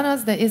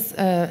bananas, there is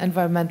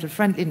environmental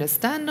friendliness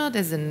standard,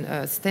 there's a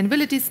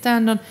sustainability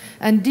standard,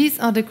 and these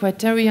are the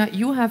criteria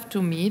you have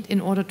to meet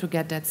in order to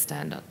get that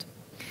standard.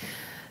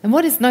 And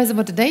what is nice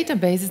about the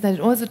database is that it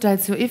also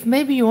tells you if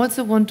maybe you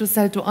also want to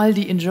sell to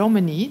Aldi in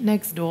Germany,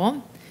 next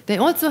door, they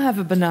also have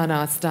a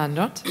banana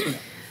standard.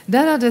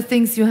 That are the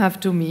things you have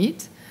to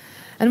meet.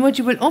 And what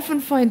you will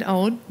often find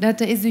out, that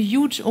there is a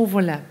huge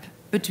overlap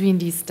between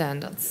these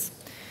standards.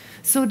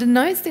 So the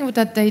nice thing with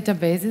that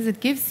database is it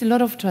gives you a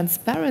lot of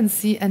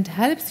transparency and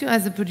helps you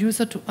as a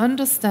producer to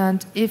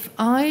understand if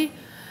I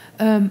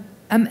am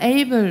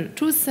able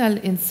to sell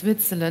in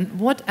Switzerland,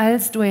 what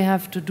else do I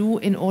have to do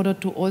in order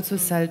to also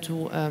sell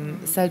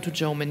to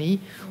Germany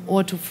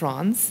or to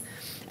France.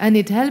 And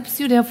it helps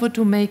you, therefore,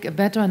 to make a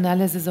better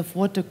analysis of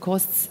what the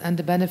costs and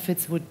the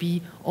benefits would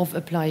be of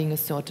applying a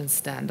certain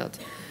standard.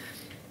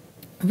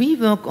 We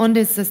work on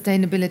this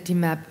sustainability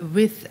map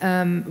with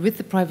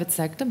the private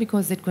sector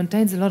because it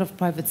contains a lot of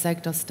private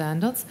sector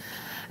standards.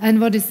 And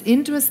what is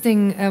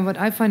interesting, what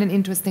I find an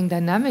interesting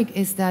dynamic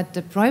is that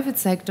the private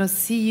sector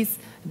sees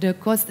the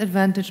cost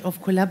advantage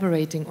of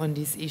collaborating on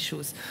these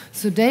issues.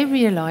 So they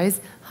realize,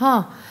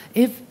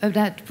 if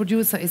that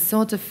producer is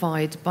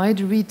certified by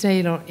the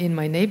retailer in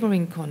my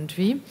neighboring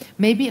country,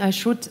 maybe I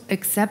should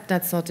accept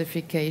that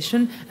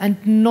certification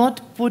and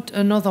not put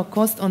another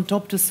cost on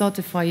top to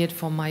certify it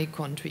for my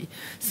country.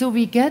 So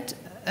we get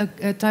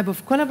a type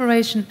of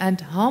collaboration and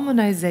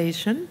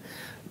harmonization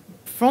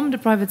from the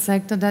private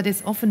sector that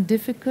is often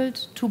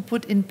difficult to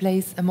put in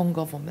place among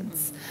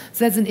governments.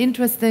 So that's an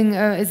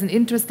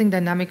interesting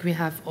dynamic we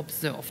have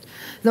observed.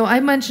 So I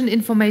mentioned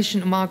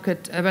information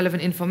market,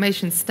 relevant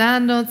information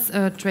standards,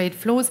 trade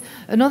flows.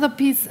 Another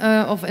piece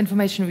of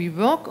information we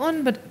work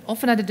on, but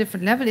often at a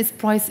different level, is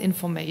price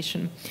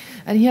information.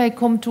 And here I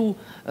come to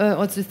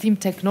also theme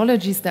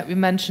technologies that we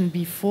mentioned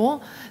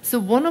before. So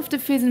one of the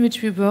fields in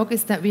which we work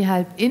is that we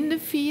help in the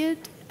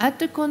field, at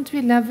the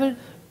country level,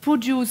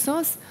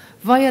 producers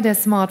via their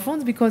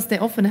smartphones, because they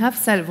often have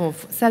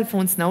cell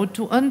phones now,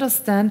 to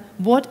understand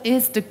what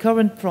is the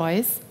current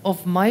price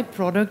of my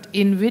product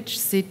in which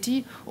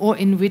city or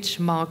in which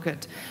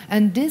market.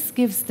 And this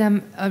gives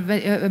them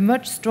a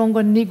much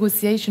stronger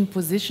negotiation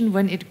position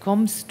when it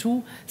comes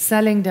to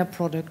selling their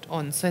product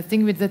on. So I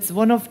think that's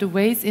one of the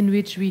ways in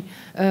which we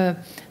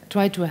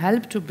try to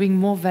help to bring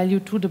more value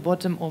to the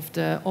bottom of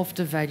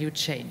the value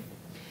chain.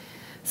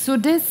 So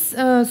this,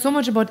 so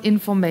much about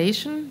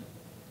information.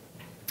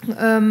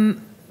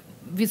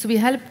 So we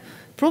help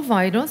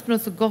providers, but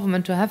also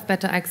government, to have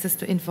better access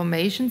to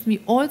information.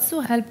 We also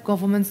help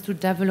governments to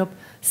develop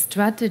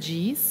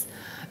strategies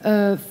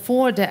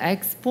for their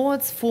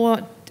exports,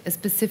 for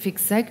specific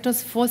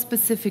sectors, for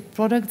specific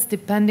products,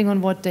 depending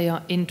on what they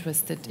are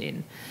interested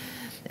in.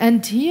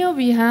 And here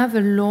we have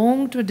a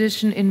long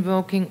tradition in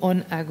working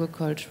on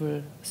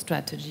agricultural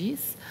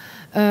strategies.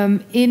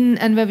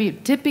 And where we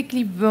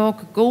typically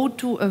go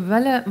to a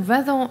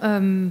rather,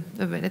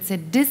 let's say,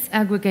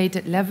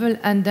 disaggregated level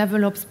and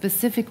develop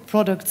specific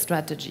product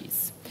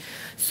strategies.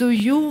 So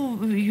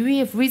we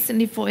have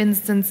recently, for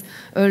instance,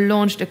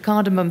 launched a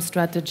cardamom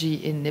strategy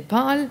in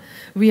Nepal.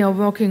 We are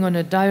working on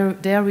a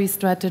dairy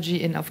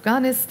strategy in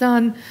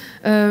Afghanistan.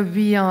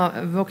 We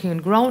are working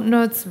on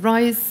groundnuts,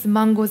 rice,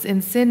 mangoes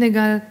in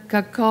Senegal,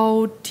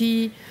 cacao,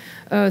 tea,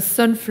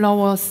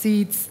 sunflower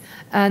seeds,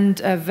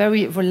 and a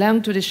very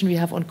long tradition we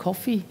have on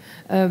coffee,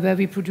 where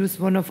we produce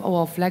one of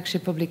our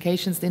flagship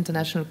publications, the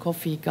International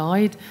Coffee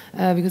Guide,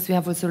 because we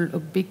have also a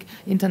big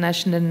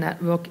international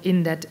network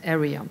in that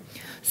area.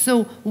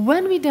 So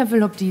when we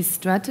develop these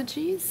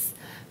strategies,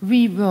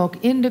 we work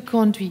in the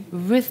country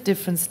with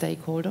different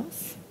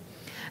stakeholders,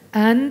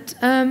 and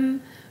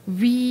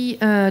we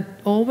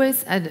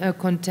always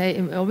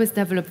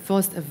develop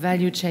first a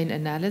value chain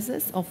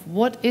analysis of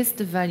what is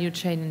the value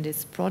chain in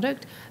this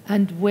product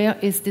and where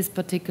is this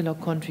particular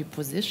country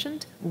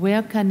positioned,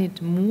 where can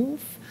it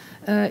move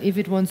if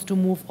it wants to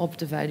move up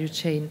the value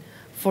chain,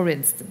 for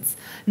instance.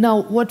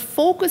 Now, what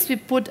focus we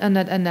put on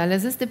that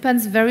analysis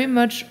depends very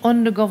much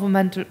on the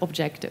governmental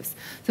objectives.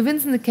 So, for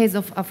instance, in the case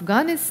of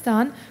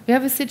Afghanistan, we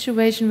have a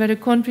situation where the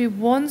country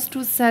wants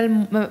to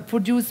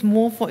produce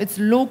more for its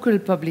local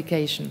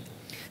publication.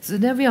 So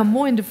there we are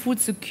more in the food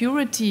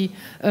security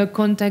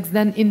context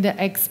than in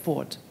the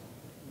export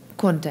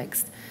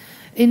context.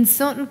 In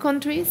certain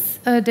countries,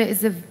 there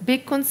is a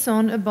big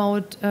concern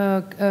about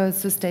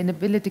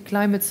sustainability,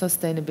 climate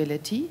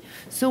sustainability.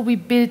 So we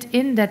build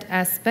in that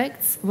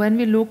aspects when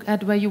we look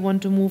at where you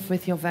want to move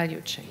with your value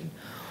chain.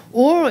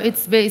 Or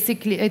it's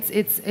basically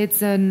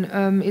it's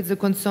a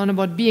concern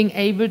about being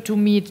able to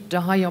meet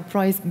the higher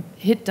price,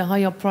 hit the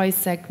higher price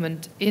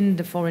segment in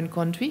the foreign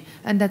country,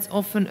 and that's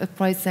often a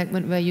price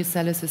segment where you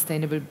sell a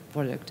sustainable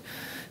product.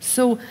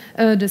 So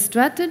the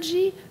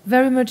strategy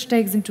very much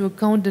takes into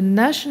account the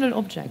national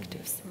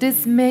objectives.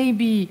 This may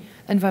be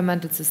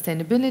environmental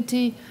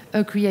sustainability,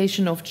 a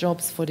creation of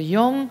jobs for the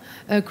young,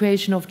 a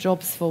creation of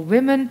jobs for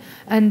women,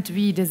 and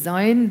we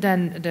design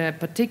then the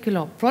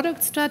particular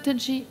product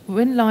strategy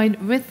in line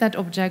with that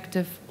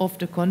objective of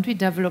the country,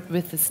 developed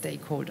with the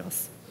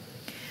stakeholders.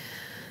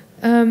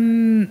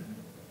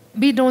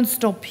 We don't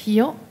stop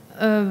here.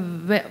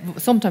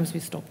 Sometimes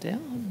we stop there,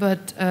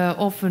 but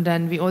often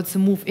then we also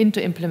move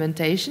into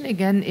implementation.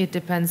 Again, it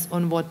depends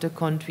on what the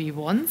country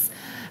wants.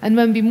 And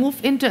when we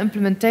move into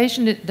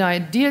implementation, the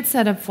ideal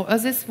setup for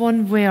us is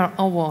one where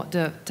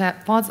the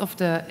parts of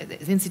the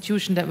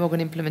institution that work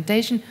on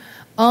implementation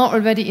are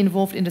already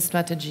involved in the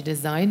strategy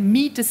design,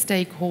 meet the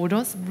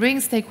stakeholders, bring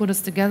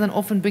stakeholders together, and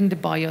often bring the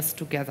buyers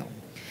together.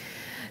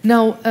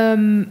 Now,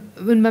 in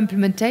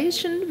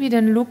implementation, we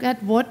then look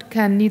at what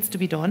needs to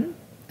be done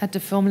at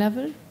the firm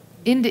level,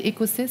 in the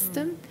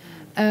ecosystem,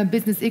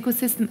 business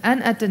ecosystem,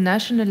 and at the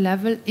national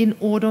level in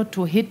order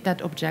to hit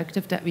that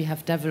objective that we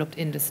have developed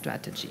in the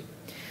strategy.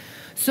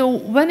 So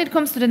when it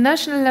comes to the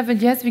national level,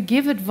 yes, we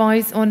give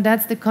advice on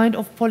that's the kind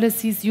of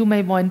policies you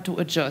may want to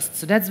adjust.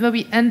 So that's where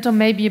we enter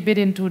maybe a bit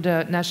into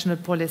the national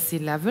policy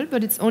level,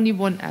 but it's only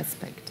one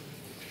aspect.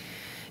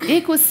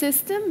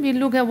 Ecosystem, we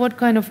look at what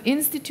kind of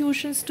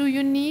institutions do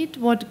you need,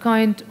 what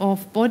kind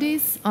of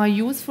bodies are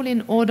useful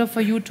in order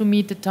for you to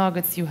meet the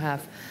targets you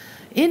have.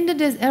 In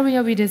this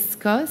area we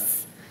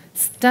discuss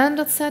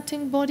standard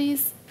setting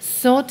bodies,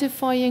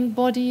 certifying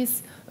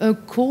bodies,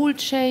 cold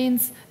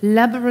chains,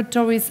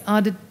 laboratories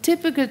are the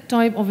typical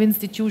type of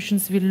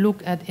institutions we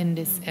look at in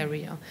this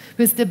area.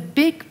 Because the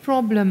big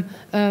problem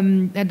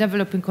that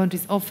developing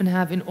countries often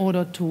have in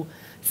order to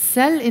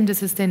sell in the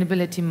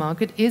sustainability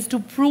market is to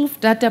prove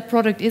that their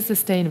product is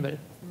sustainable.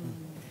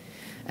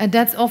 And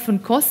that's often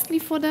costly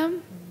for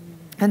them.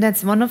 And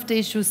that's one of the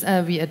issues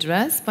we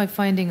address by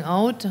finding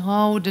out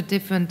how the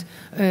different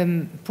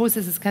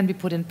processes can be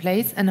put in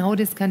place and how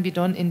this can be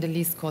done in the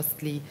least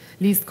costly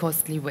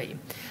way.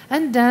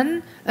 And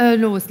then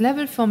lowest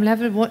level, firm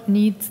level, what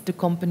needs the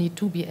company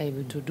to be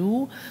able to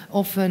do.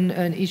 Often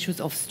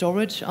issues of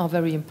storage are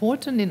very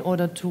important in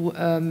order to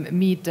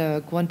meet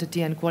the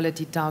quantity and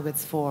quality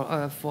targets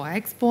for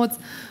exports.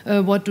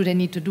 What do they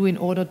need to do in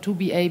order to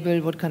be able,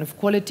 what kind of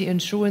quality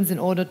assurance in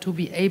order to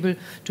be able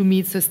to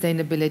meet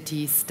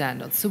sustainability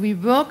standards. So we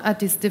work at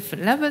these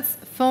different levels,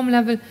 firm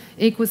level,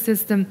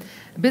 ecosystem,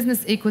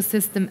 business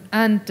ecosystem,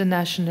 and the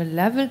national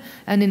level.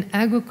 And in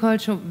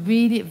agriculture,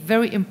 really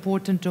very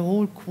important, the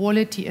whole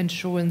quality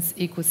assurance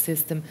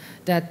ecosystem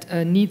that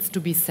needs to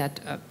be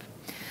set up.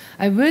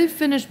 I will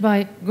finish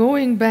by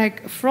going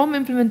back from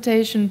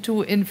implementation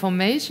to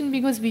information,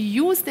 because we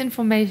use the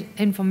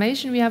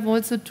information we have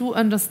also to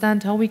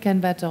understand how we can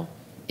better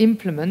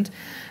implement.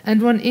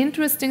 And one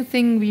interesting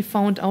thing we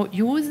found out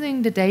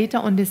using the data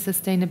on this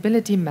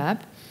sustainability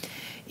map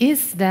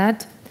is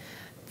that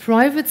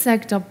private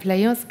sector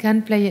players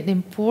can play an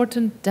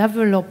important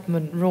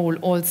development role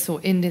also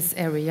in this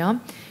area.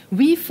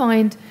 We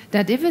find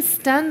that if a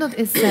standard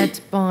is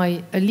set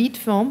by a lead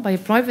firm, by a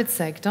private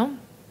sector,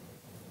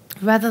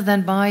 rather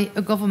than by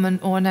a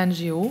government or an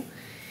NGO,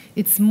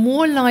 it's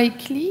more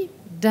likely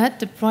that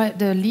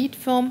the lead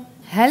firm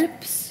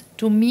helps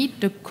to meet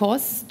the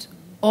cost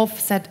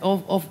of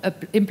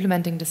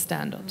implementing the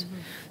standard. Mm-hmm.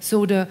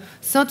 So the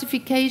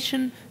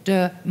certification,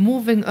 the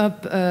moving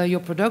up your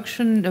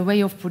production, the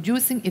way of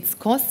producing, it's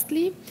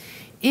costly.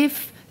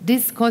 If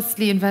this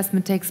costly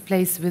investment takes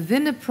place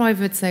within a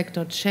private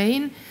sector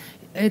chain,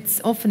 it's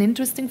often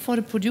interesting for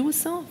the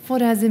producer, for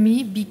the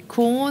SME,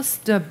 because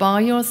the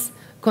buyers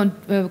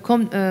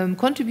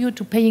contribute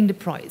to paying the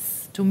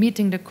price, to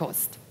meeting the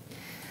cost.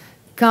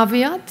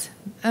 Caveat,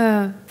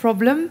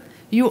 problem,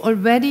 you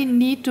already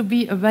need to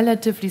be a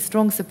relatively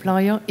strong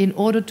supplier in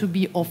order to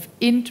be of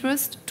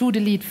interest to the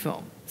lead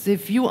firm. So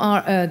if you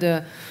are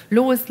the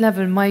lowest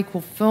level micro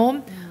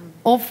firm,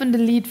 often the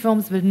lead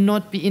firms will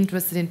not be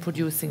interested in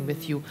producing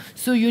with you.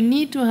 So you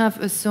need to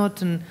have a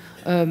certain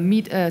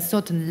meet a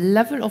certain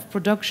level of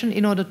production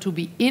in order to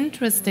be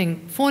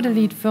interesting for the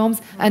lead firms,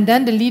 and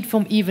then the lead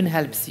firm even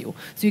helps you.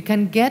 So you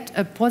can get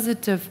a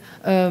positive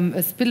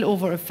a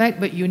spillover effect,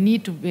 but you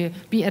need to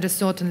be at a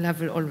certain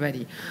level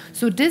already.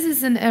 So this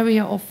is an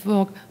area of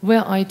work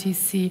where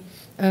ITC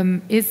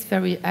is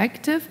very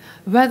active,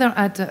 whether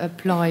at the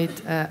applied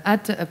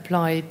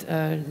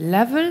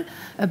level,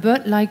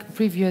 but like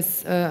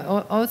previous,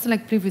 also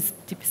like previous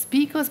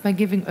speakers, by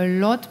paying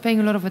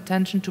a lot of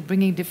attention to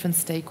bringing different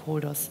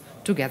stakeholders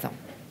together.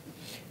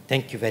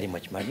 Thank you very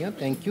much, Marion.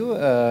 Thank you.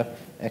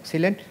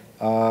 Excellent.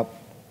 A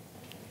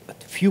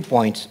few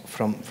points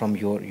from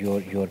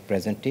your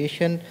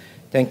presentation.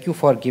 Thank you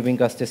for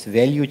giving us this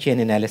value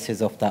chain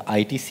analysis of the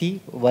ITC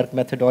work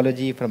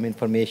methodology, from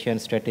information,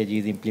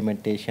 strategies,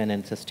 implementation,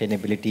 and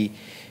sustainability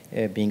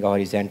being a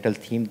horizontal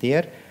theme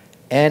there.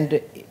 And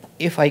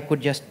if I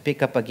could just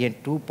pick up again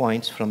 2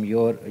 points from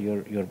your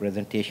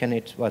presentation,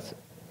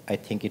 I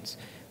think it's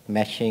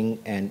meshing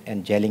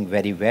and gelling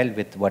very well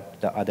with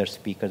what the other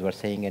speakers were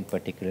saying, and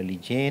particularly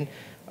Jane.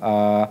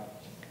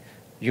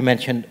 You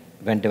mentioned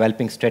when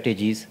developing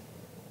strategies,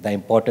 the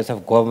importance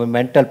of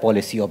governmental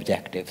policy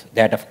objectives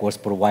that, of course,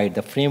 provide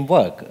the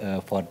framework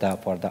for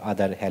the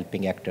other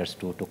helping actors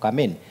to come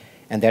in.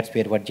 And that's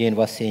where what Jane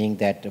was saying,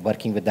 that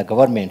working with the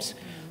governments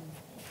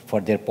for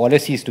their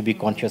policies to be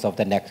conscious of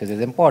the nexus is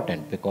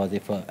important, because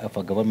if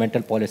a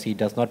governmental policy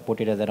does not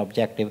put it as an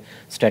objective,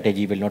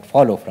 strategy will not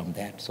follow from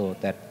that. So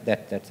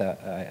that's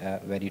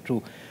very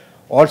true.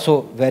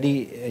 Also,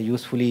 very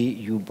usefully,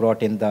 you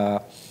brought in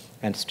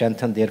and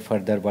strengthen there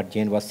further what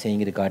Jane was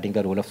saying regarding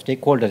the role of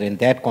stakeholders. In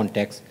that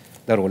context,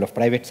 the role of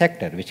private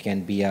sector, which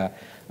can be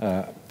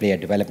play a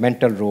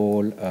developmental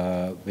role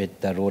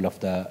with the role of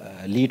the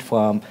lead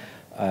firm.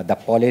 The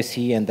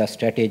policy and the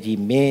strategy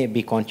may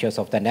be conscious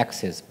of the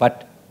nexus,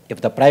 but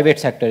if the private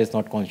sector is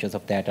not conscious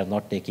of that or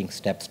not taking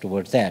steps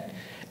towards that,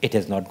 it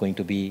is not going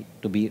to be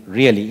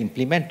really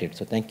implemented.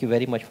 So thank you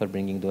very much for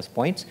bringing those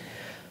points.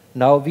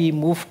 Now we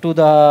move to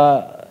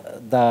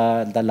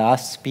the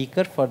last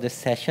speaker for this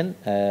session,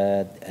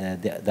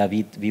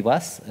 David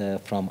Vivas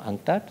from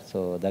UNCTAD.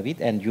 So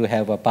David, and you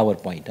have a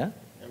PowerPoint, huh?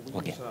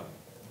 Okay.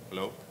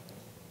 Hello?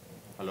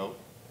 Hello?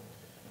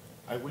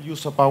 I will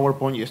use a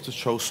PowerPoint just to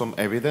show some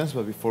evidence,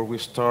 but before we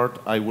start,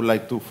 I would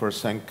like to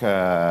first thank,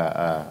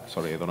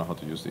 sorry, I don't know how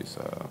to use this.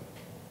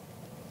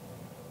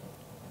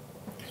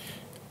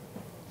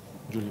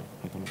 Julia,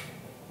 I don't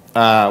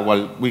know.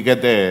 Well, we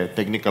get the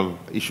technical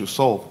issue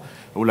solved.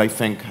 I would like to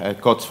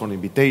thank COTS for the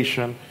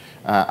invitation.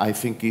 I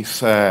think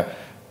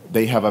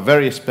they have a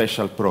very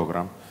special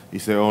program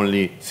It's the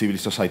only civil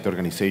society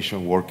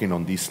organization working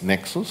on this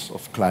nexus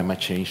of climate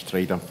change,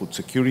 trade, and food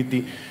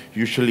security.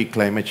 Usually,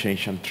 climate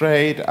change and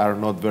trade are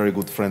not very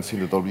good friends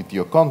in the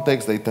WTO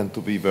context. They tend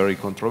to be very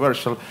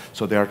controversial,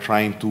 so they are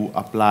trying to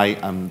apply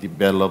and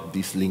develop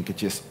these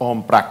linkages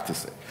on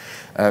practice.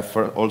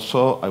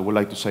 Also, I would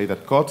like to say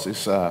that COTS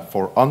is,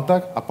 for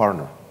UNTAC, a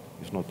partner.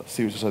 It's not a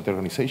civil society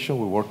organization.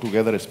 We work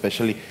together,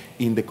 especially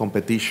in the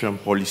competition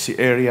policy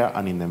area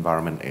and in the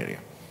environment area.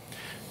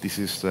 This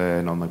is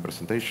not my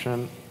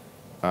presentation.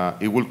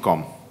 It will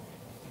come.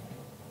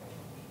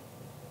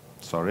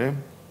 Sorry.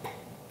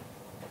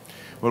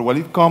 Well, when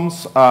it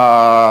comes,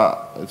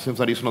 it seems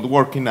that it's not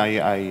working.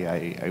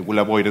 I will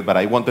avoid it, but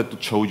I wanted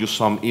to show you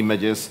some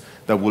images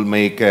that will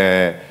make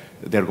the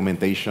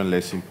argumentation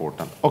less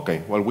important.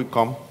 Okay, well, we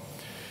come.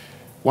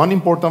 One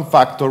important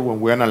factor when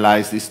we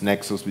analyze this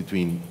nexus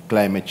between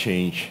climate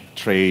change,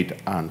 trade,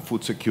 and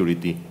food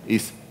security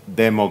is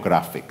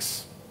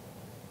demographics.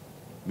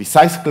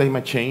 Besides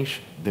climate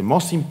change, the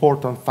most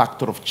important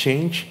factor of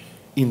change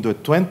in the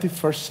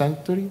 21st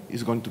century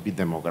is going to be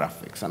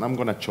demographics, and I'm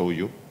going to show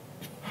you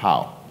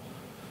how.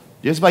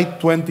 Just by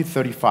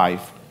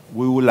 2035,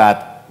 we will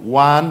add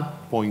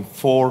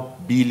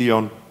 1.4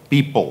 billion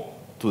people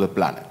to the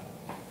planet.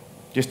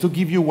 Just to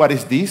give you what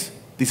is this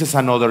is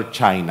another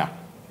China,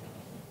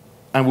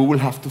 and we will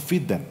have to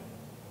feed them,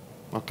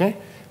 okay?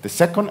 The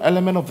second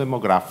element of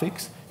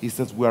demographics is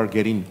that we are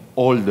getting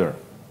older.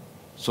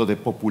 So the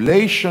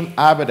population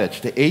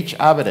average, the age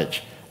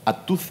average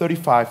at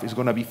 235 is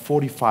going to be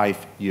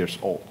 45 years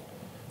old.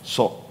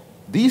 So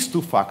these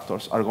two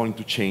factors are going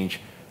to change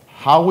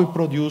how we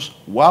produce,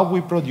 what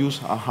we produce,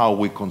 and how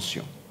we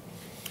consume.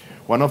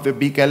 One of the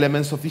big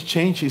elements of this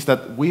change is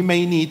that we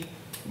may need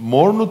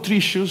more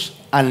nutritious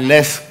and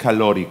less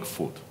caloric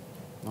food.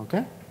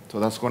 Okay? So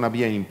that's going to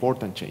be an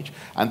important change.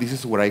 And this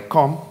is where I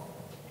come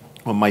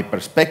on my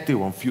perspective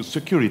on food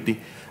security.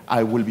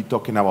 I will be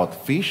talking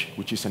about fish,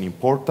 which is an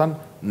important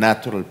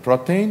natural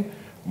protein,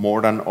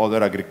 more than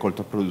other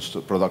agricultural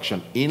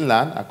production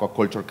inland.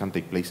 Aquaculture can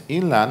take place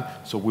inland,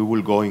 so we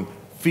will go in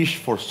fish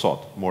for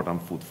thought, more than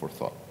food for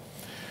thought.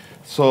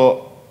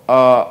 So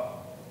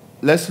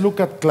let's look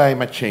at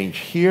climate change.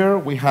 Here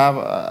we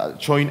have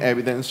showing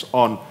evidence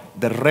on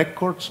the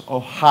records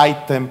of high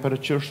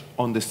temperatures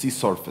on the sea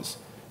surface.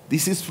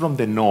 This is from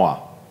the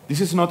NOAA.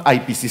 This is not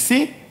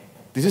IPCC.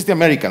 This is the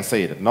Americans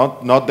saying it,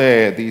 not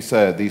these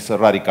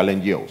radical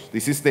NGOs.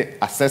 This is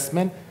the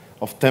assessment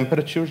of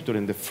temperatures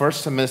during the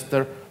first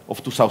semester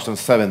of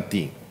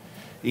 2017,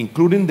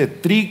 including the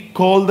 3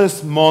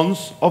 coldest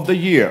months of the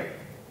year.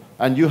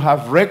 And you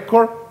have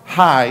record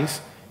highs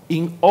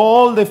in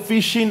all the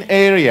fishing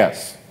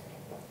areas,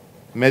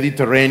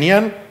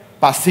 Mediterranean,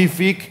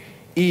 Pacific,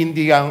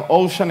 Indian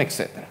Ocean,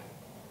 etc.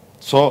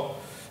 So,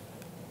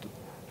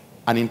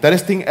 an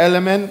interesting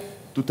element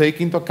to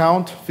take into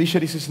account,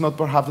 fisheries is not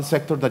perhaps the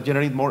sector that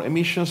generates more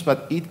emissions,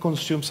 but it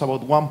consumes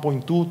about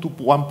 1.2 to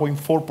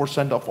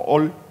 1.4% of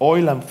all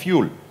oil and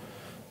fuel,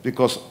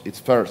 because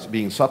it's first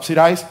being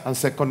subsidized, and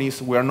second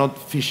is we are not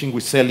fishing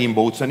with sailing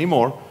boats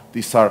anymore.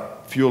 These are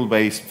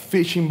fuel-based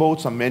fishing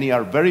boats, and many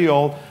are very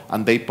old,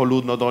 and they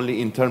pollute not only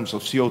in terms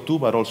of CO2,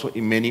 but also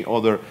in many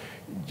other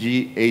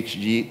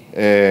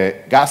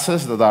GHG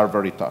gases that are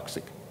very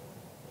toxic.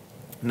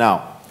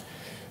 Now,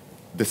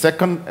 the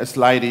second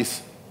slide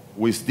is,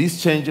 with these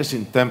changes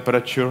in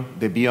temperature,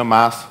 the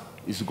biomass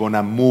is going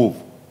to move,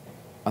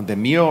 and the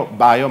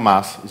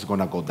biomass is going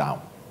to go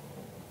down.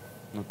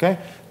 Okay?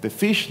 The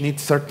fish need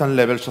certain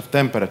levels of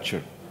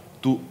temperature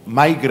to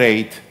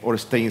migrate or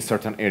stay in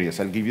certain areas.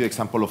 I'll give you the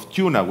example of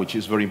tuna, which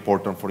is very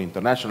important for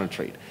international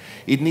trade.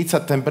 It needs a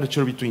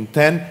temperature between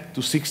 10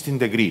 to 16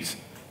 degrees.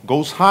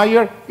 Goes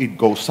higher, it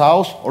goes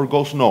south or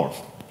goes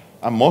north.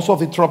 And most of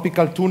the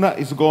tropical tuna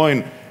is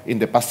going in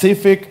the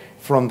Pacific,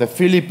 from the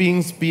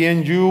Philippines,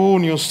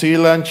 PNU, New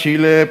Zealand,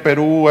 Chile,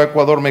 Peru,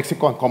 Ecuador,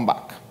 Mexico, and come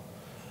back.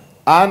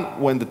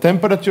 And when the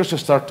temperatures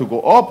start to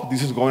go up,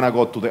 this is going to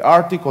go to the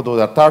Arctic or to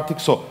the Antarctic.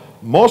 So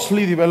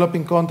mostly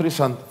developing countries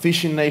and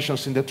fishing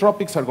nations in the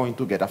tropics are going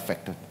to get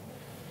affected.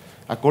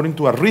 According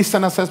to a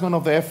recent assessment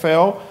of the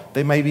FAO,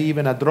 there may be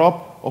even a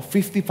drop of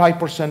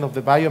 55% of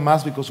the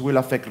biomass because it will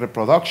affect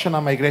reproduction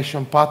and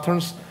migration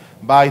patterns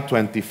by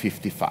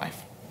 2055.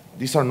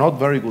 These are not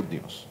very good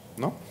news.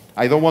 No?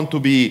 I don't want to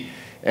be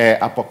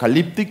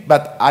apocalyptic,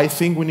 but I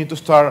think we need to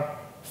start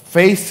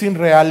facing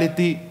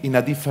reality in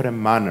a different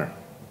manner.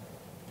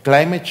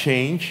 Climate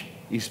change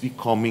is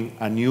becoming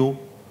a new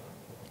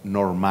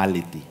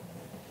normality.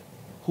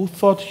 Who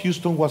thought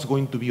Houston was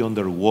going to be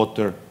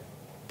underwater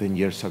 10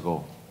 years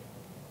ago?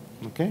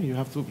 Okay,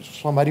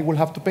 somebody will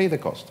have to pay the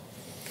cost.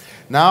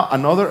 Now,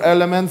 another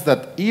element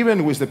that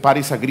even with the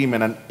Paris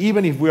Agreement, and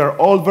even if we are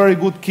all very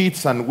good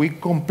kids and we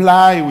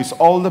comply with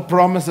all the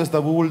promises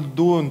that we will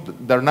do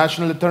in their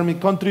nationally determined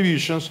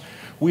contributions,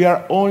 we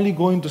are only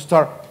going to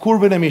start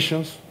curbing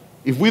emissions,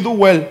 if we do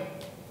well,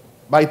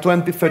 by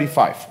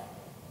 2035.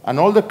 And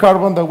all the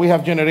carbon that we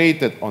have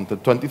generated until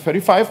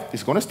 2035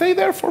 is going to stay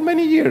there for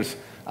many years.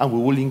 And we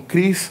will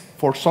increase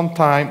for some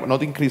time,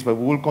 not increase, but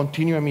we will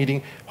continue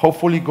emitting,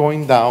 hopefully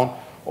going down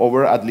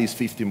over at least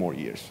 50 more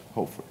years,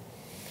 hopefully.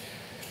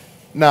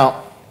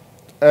 Now,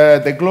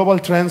 the global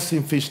trends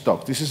in fish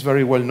stocks. This is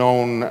very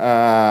well-known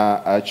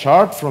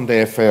chart from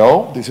the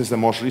FAO. This is the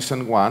most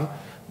recent one.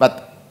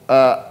 But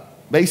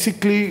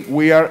basically,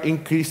 we are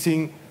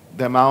increasing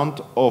the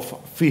amount of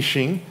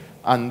fishing,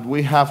 and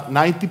we have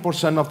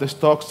 90% of the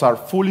stocks are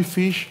fully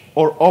fished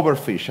or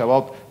overfished,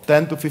 about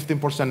 10 to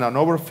 15% are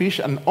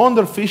overfished, and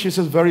underfish is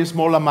a very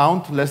small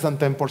amount, less than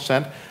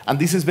 10%, and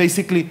this is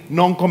basically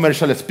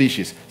non-commercial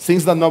species,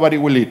 things that nobody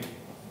will eat.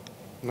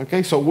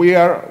 Okay, so we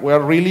are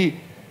really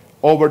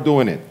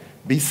overdoing it.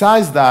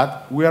 Besides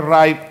that, we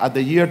arrive at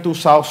the year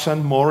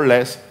 2000, more or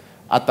less,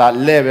 at a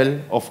level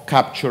of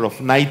capture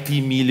of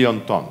 90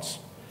 million tons.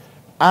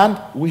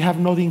 And we have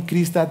not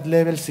increased that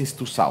level since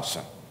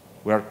 2000.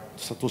 We are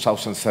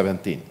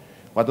 2017.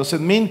 What does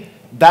it mean?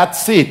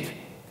 That's it.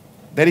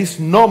 There is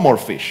no more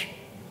fish.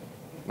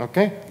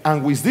 Okay?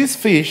 And with this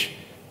fish,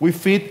 we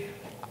feed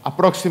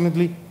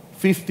approximately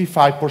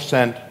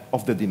 55%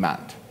 of the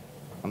demand.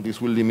 And this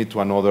will lead me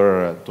to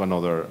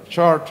another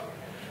chart,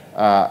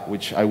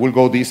 which I will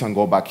go this and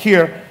go back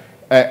here.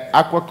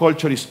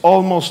 Aquaculture is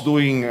almost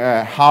doing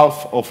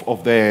half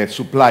of the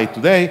supply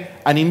today,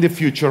 and in the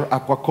future,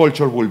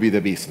 aquaculture will be the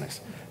business.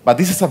 But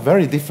this is a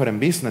very different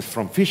business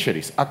from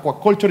fisheries.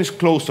 Aquaculture is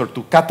closer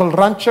to cattle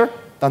rancher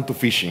than to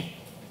fishing.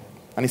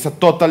 And it's a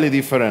totally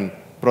different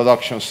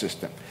production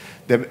system.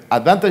 The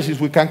advantage is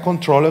we can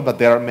control it, but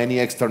there are many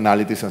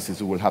externalities and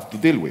things we will have to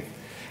deal with.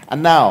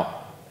 And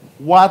now,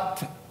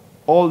 what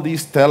all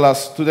these tell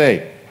us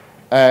today?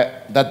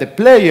 That the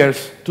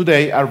players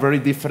today are very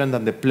different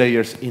than the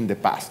players in the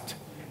past.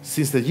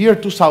 Since the year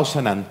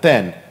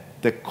 2010,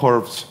 the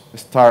curves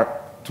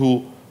start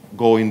to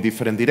go in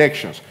different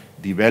directions.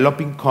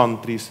 Developing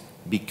countries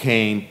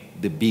became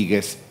the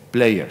biggest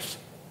players.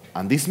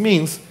 And this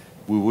means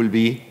we will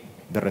be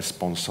the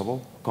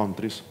responsible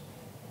countries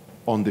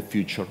on the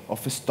future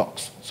of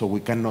stocks. So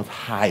we cannot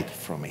hide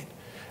from it.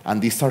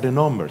 And these are the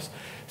numbers.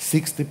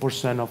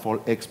 60% of all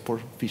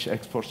fish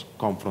exports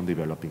come from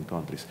developing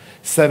countries.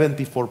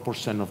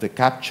 74% of the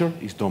capture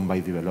is done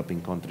by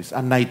developing countries,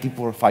 and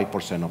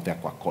 95% of the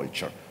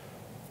aquaculture.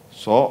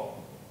 So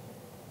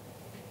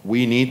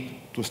we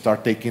need to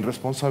start taking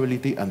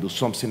responsibility and do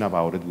something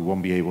about it. We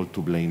won't be able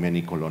to blame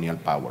any colonial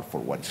power for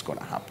what is going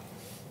to happen.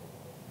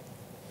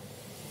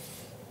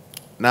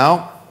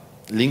 Now,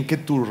 link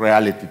it to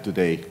reality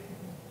today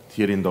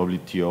here in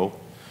WTO.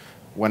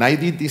 When I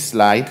did this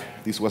slide,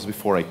 this was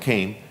before I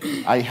came,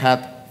 I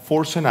had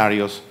 4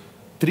 scenarios.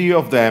 3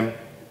 of them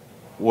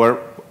were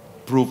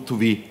proved to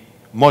be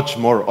much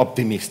more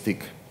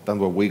optimistic than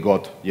what we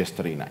got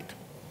yesterday night.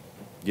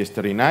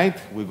 Yesterday night,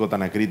 we got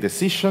an agreed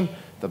decision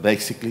that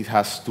basically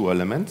has 2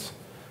 elements.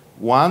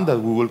 One, that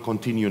we will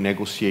continue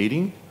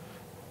negotiating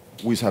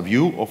with a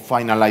view of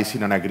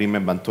finalizing an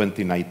agreement by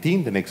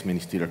 2019, the next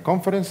ministerial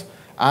conference,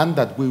 and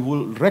that we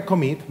will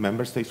recommit,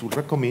 member states will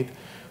recommit,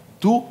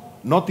 to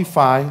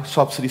notify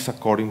subsidies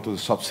according to the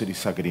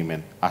subsidies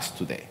agreement as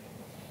today.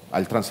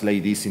 I'll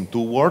translate this in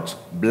 2 words,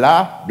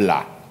 blah,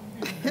 blah.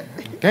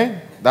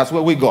 Okay? That's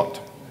what we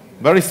got.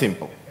 Very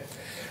simple.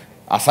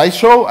 As I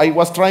show, I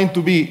was trying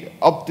to be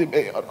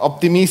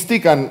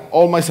optimistic, and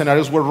all my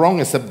scenarios were wrong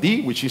except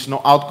D, which is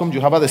no outcome.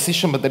 You have a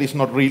decision, but there is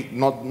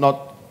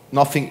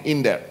nothing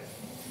in there.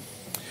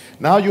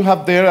 Now you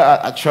have there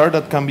a chart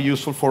that can be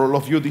useful for all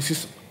of you. This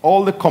is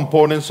all the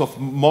components of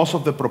most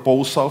of the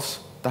proposals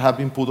that have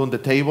been put on the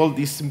table.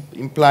 This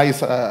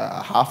implies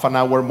half an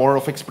hour more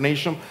of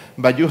explanation,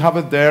 but you have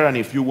it there, and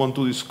if you want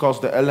to discuss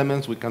the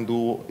elements, we can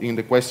do in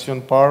the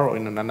question part or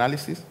in an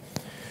analysis.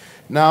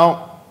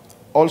 Now,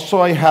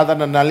 also I had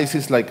an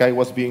analysis like I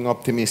was being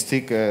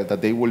optimistic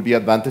that there will be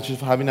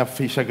advantages of having a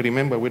fish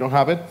agreement, but we don't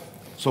have it.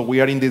 So we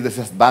are in the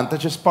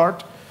disadvantages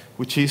part,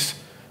 which is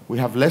we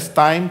have less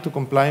time to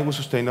comply with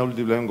Sustainable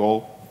Development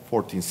Goal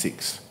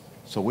 14.6.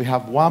 So we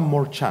have one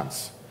more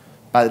chance.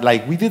 But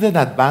like we didn't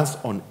advance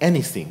on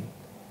anything,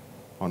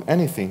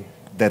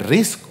 the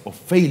risk of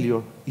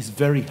failure is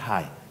very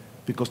high.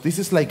 Because this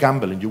is like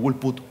gambling. You will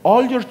put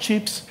all your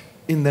chips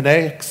in the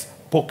next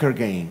poker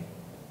game.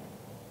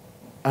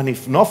 And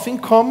if nothing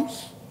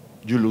comes,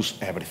 you lose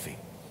everything.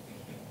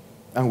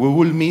 And we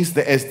will miss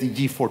the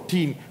SDG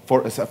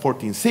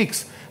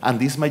 14.6. And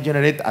this might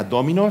generate a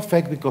domino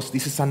effect because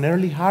this is an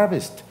early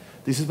harvest.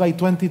 This is by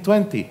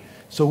 2020.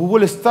 So we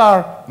will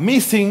start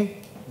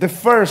missing the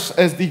first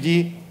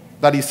SDG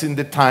that is in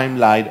the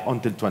timeline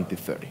until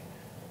 2030.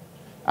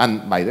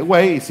 And by the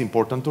way, it's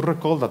important to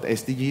recall that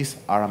SDGs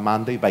are a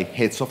mandate by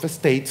heads of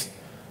states.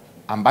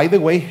 And by the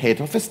way,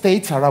 heads of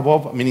states are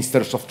above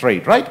ministers of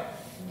trade, right?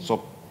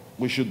 So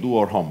we should do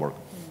our homework.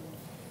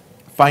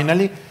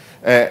 Finally,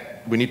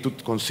 we need to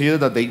consider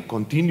that they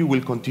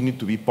will continue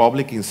to be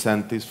public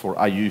incentives for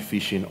IUU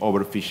fishing,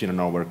 overfishing, and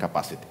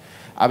overcapacity.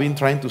 I've been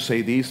trying to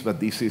say this, but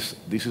this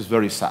is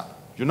very sad.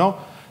 You know,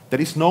 there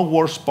is no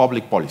worse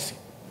public policy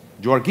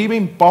You are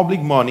giving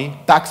public money,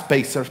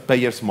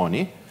 taxpayers'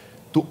 money,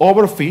 to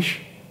overfish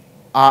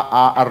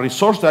a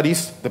resource that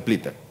is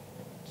depleted.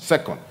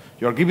 Second,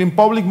 you are giving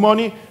public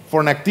money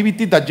for an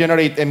activity that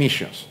generates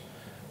emissions.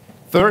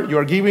 Third, you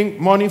are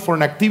giving money for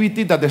an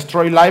activity that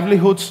destroys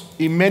livelihoods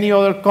in many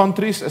other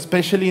countries,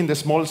 especially in the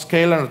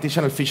small-scale and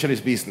artisanal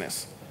fisheries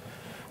business.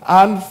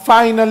 And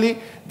finally,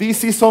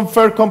 this is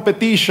unfair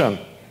competition.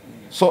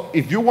 So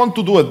if you want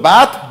to do it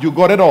bad, you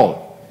got it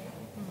all.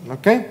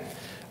 Okay?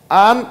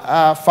 And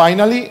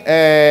finally,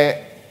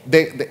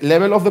 the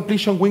level of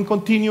depletion will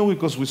continue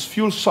because with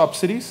fuel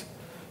subsidies,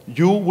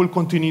 you will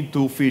continue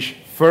to fish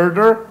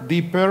further,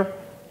 deeper,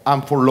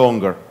 and for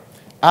longer.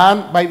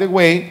 And by the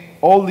way,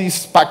 all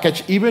this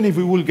package, even if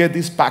we will get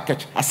this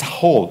package as a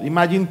whole,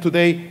 imagine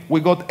today we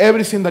got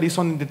everything that is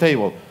on the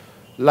table.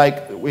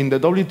 Like in the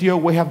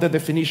WTO, we have the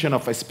definition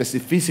of a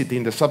specificity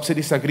in the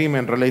subsidies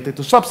agreement related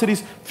to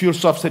subsidies. Fuel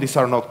subsidies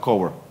are not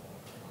covered.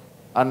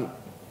 And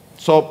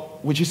so,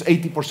 which is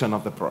 80%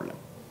 of the problem.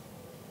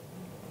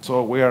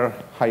 So we are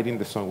hiding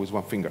the sun with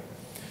one finger.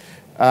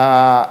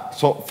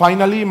 So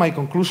finally, my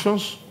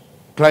conclusions,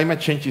 climate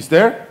change is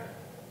there.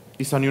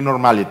 It's a new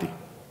normality.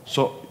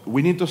 So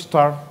we need to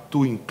start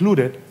to include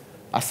it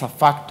as a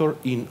factor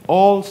in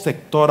all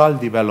sectoral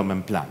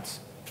development plans,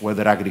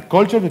 whether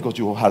agriculture, because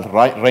you have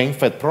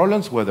rain-fed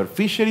problems, whether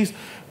fisheries,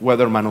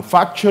 whether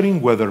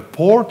manufacturing, whether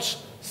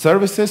ports,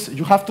 services,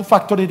 you have to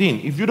factor it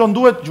in. If you don't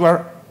do it, you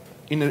are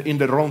in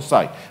the wrong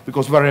side,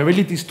 because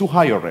variability is too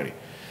high already.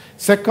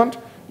 Second,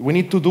 we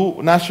need to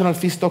do national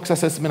feedstocks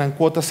assessment and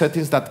quota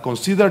settings that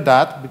consider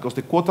that, because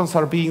the quotas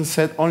are being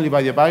set only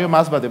by the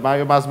biomass, but the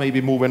biomass may be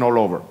moving all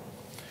over.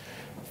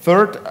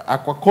 Third,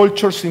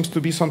 aquaculture seems to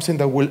be something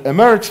that will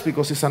emerge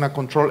because it's in a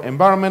controlled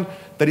environment.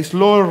 There is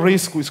lower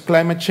risk with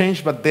climate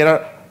change, but there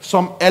are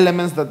some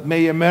elements that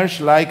may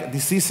emerge, like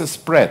disease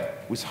spread.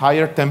 With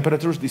higher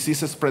temperatures,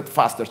 diseases spread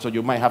faster, so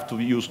you might have to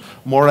use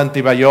more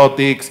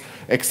antibiotics,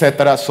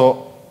 etc.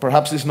 So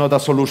perhaps it's not a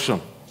solution.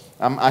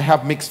 I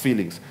have mixed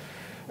feelings.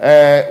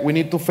 We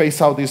need to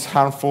phase out these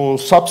harmful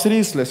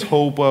subsidies. Let's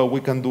hope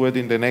we can do it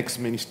in the next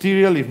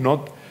ministerial. If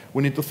not,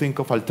 we need to think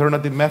of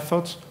alternative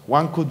methods.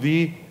 One could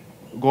be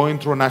going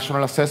through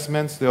national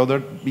assessments. The other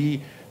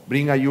be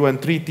bring a UN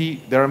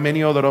treaty. There are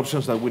many other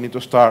options that we need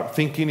to start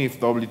thinking if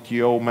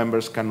WTO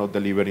members cannot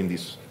deliver in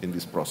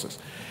this process.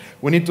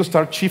 We need to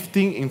start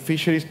shifting in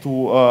fisheries to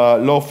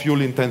low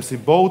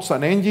fuel-intensive boats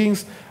and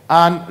engines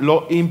and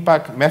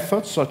low-impact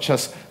methods such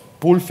as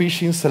pool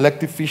fishing,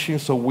 selective fishing,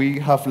 so we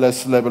have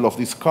less level of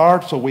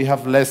discard, so we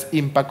have less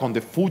impact on the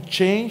food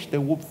chain,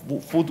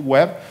 the food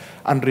web.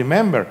 And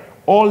remember,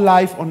 all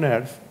life on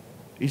Earth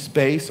is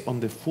based on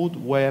the food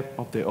web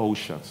of the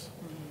oceans.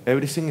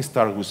 Everything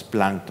starts with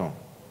plankton.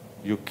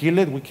 You kill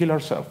it, we kill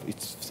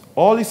ourselves.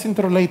 All is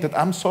interrelated.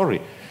 I'm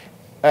sorry.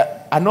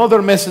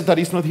 Another message that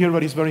is not here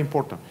but is very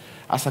important.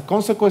 As a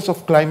consequence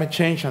of climate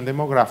change and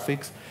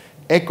demographics,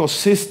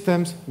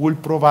 ecosystems will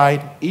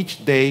provide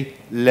each day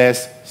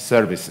less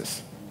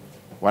services.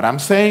 What I'm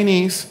saying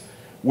is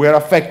we're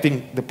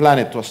affecting the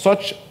planet to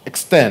such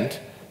extent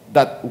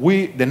that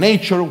the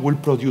nature will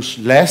produce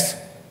less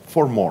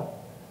for more.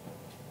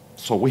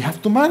 So we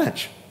have to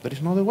manage. There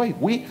is no other way.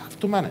 We have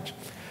to manage.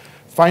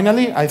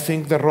 Finally, I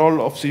think the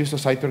role of civil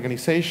society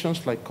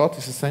organizations like COT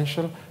is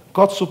essential.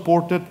 COT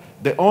supported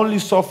the only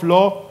soft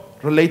law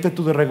related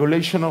to the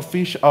regulation of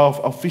fish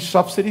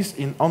subsidies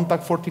in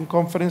UNCTAD 14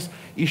 conference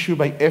issued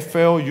by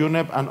FAO,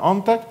 UNEP, and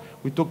UNCTAD.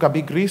 We took a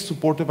big risk,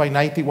 supported by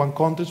 91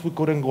 countries. We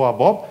couldn't go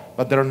above,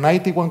 but there are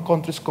 91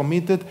 countries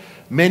committed,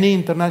 many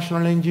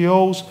international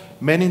NGOs,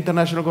 many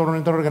international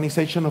governmental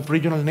organizations of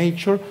regional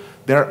nature.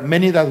 There are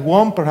many that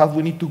won't. Perhaps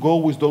we need to go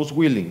with those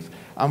willings.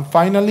 And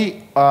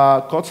finally,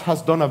 COTS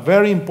has done a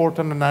very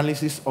important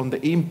analysis on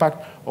the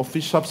impact of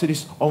fish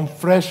subsidies on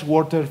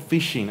freshwater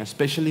fishing,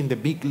 especially in the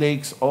big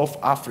lakes of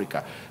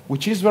Africa,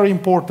 which is very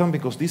important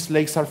because these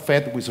lakes are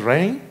fed with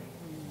rain,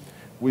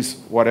 with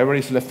whatever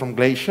is left from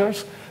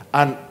glaciers.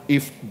 And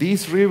if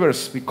these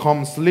rivers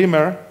become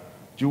slimmer,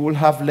 you will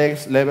have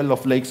level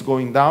of lakes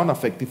going down,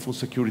 affecting food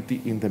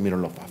security in the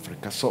middle of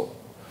Africa. So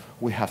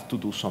we have to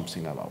do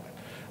something about it.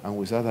 And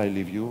with that, I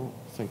leave you.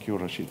 Thank you,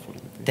 Rashid, for the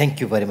invitation.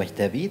 Thank you very much,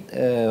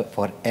 David,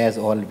 for, as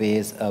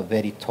always, a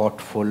very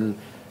thoughtful,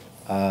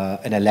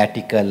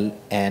 analytical,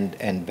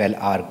 and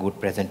well-argued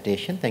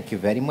presentation. Thank you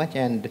very much.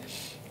 And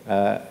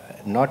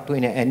not to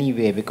in any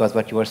way, because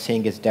what you are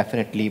saying is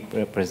definitely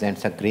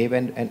presents a grave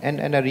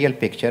and a real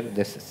picture,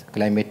 this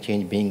climate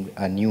change being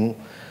a new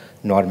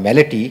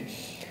normality.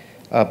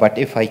 But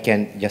if I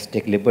can just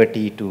take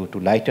liberty to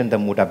lighten the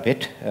mood a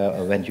bit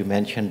when you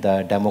mentioned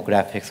the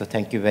demographics, so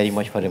thank you very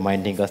much for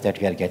reminding us that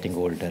we are getting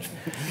older,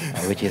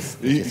 which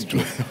is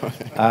true.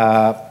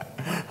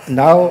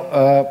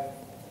 Now,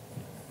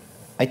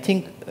 I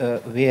think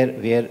where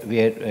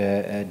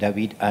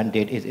David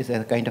ended is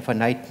a kind of a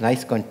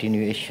nice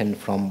continuation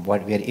from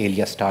where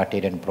Elia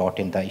started and brought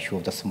in the issue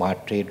of the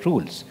smart trade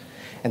rules.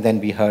 And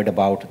then we heard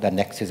about the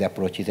Nexus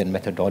approaches and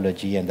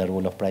methodology and the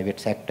role of private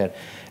sector.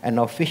 And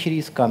now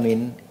fisheries come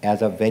in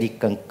as a very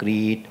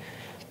concrete,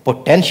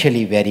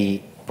 potentially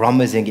very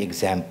promising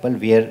example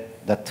where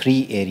the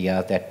three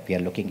areas that we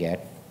are looking at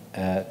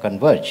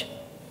converge.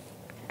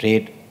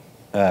 Trade,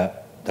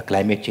 the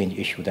climate change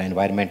issue, the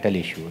environmental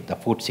issue, the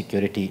food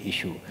security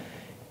issue,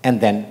 and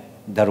then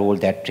the role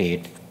that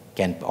trade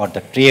can, or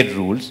the trade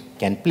rules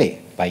can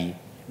play by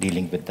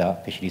dealing with the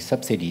fisheries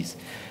subsidies.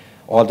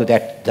 Although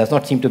that does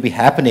not seem to be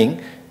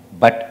happening,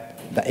 but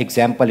the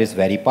example is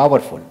very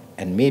powerful.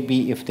 And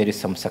maybe if there is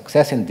some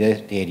success in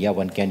this area,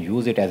 one can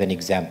use it as an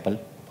example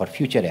for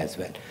future as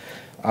well.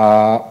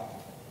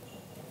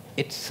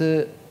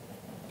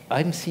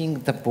 I'm seeing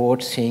the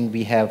board saying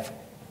we have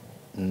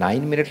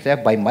 9 minutes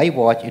left. By my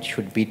watch, it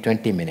should be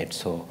 20 minutes.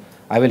 So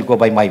I will go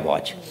by my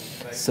watch.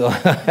 So,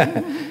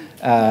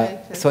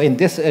 so in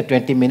this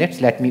 20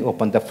 minutes, let me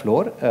open the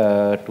floor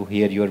to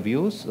hear your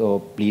views. So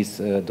please,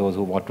 those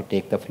who want to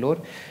take the floor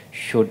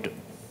should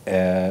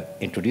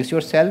introduce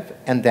yourself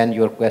and then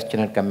your question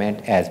or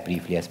comment as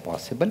briefly as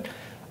possible.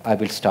 I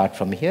will start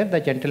from here. The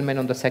gentleman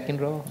on the second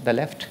row, the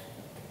left.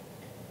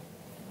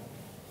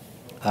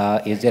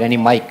 Is there any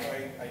mic?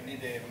 I need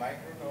a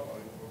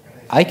microphone, or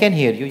can I can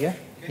hear you, yeah.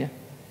 Okay.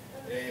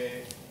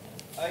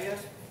 I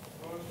asked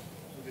first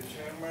to the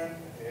chairman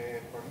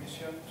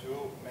permission to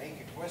make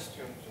a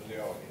question to the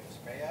audience.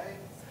 May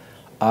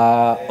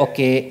I?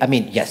 Okay, I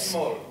mean, yes.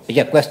 Small.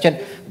 Yeah, question,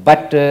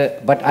 but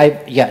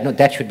yeah, no,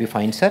 that should be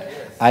fine, sir.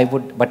 I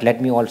would, but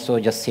let me also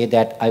just say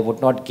that I would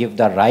not give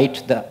the right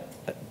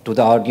to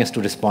the audience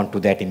to respond to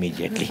that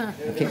immediately.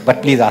 Okay,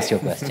 but please ask your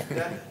question.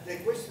 The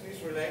question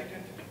is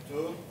related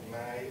to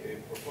my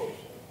proposal.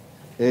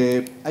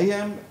 I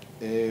am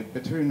a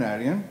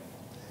veterinarian,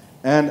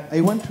 and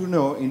I want to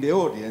know in the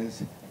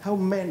audience how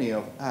many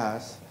of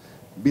us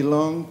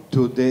belong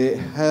to the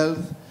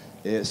health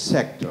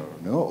sector,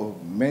 no, or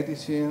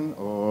medicine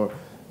or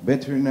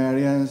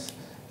veterinarians.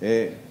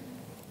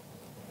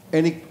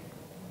 Any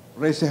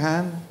raise a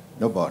hand?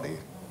 Nobody.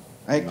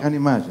 I can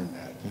imagine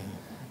that.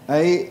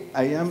 I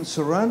am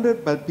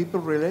surrounded by people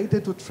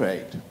related to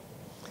trade.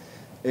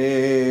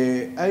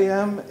 I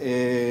am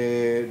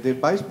the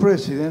vice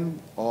president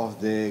of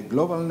the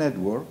global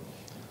network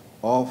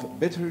of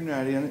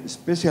veterinarians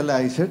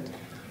specialized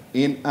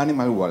in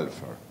animal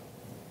welfare.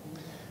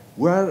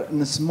 We're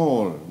in a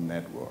small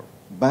network,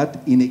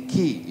 but in a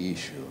key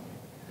issue.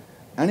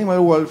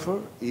 Animal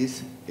welfare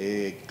is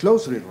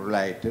closely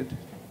related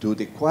to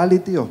the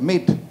quality of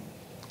meat,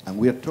 and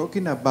we are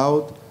talking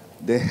about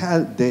the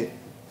health, the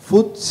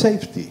food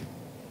safety.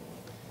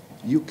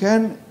 You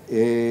can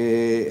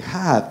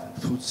have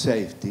food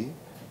safety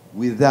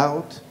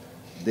without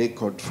the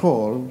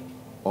control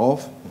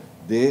of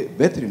the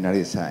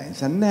veterinary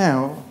science. And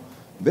now,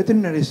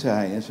 veterinary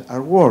science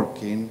are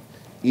working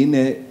in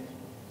a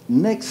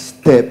next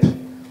step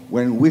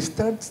when we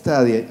start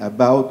studying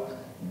about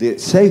the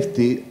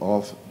safety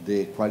of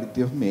the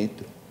quality of meat.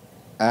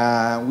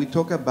 We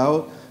talk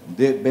about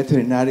the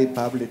veterinary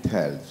public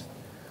health.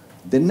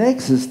 The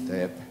next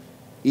step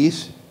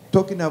is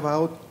talking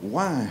about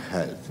One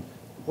Health.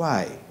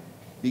 Why?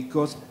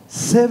 Because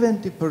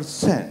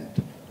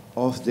 70%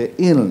 of the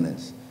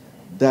illness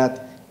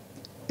that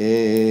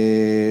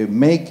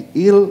make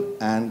ill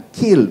and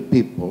kill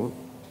people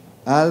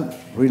are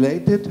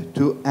related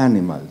to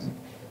animals.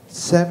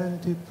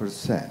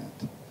 70%.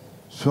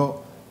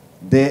 So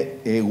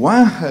the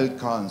One Health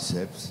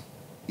concept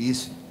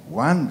is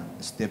one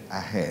step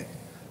ahead.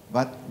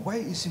 But why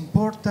is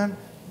important?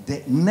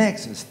 The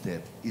next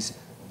step is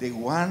the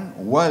One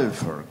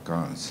Welfare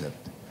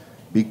concept,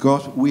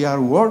 because we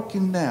are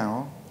working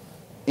now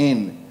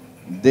in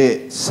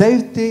the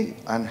safety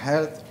and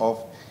health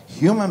of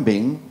human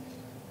beings,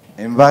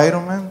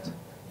 environment,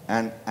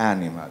 and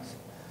animals.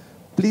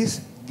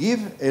 Please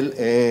give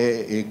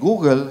a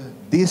Google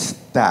this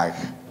tag,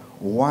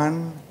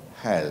 One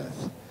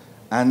Health.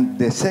 And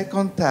the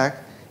second tag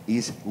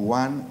is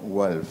One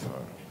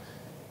Welfare.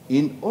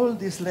 In all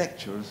these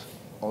lectures,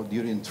 or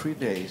during 3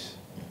 days,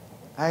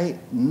 I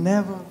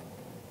never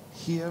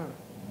hear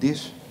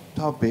this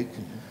topic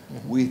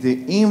with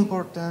the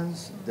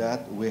importance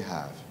that we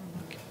have.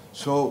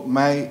 So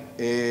my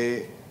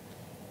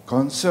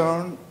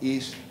concern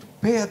is to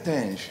pay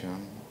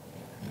attention,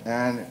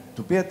 and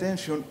to pay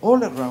attention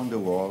all around the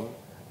world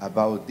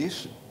about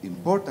this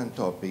important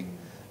topic.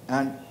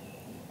 And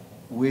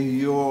with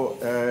your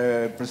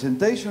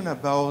presentation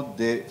about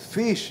the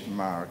fish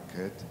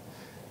market,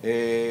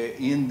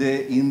 in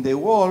the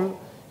world,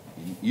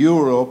 in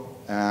Europe,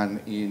 and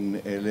in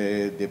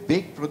the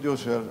big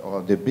producers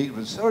or the big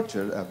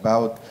researchers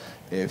about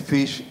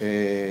fish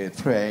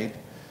trade,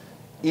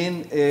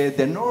 in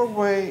the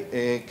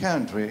Norway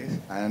country,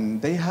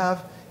 and they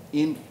have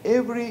in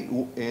every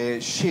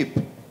ship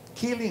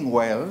killing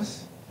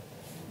whales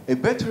a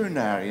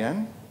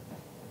veterinarian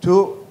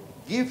to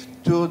give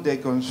to the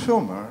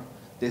consumer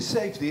the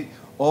safety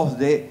of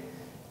the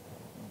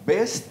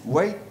best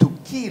way to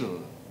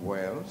kill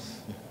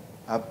whales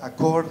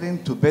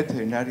according to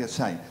veterinary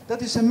science.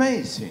 That is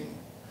amazing.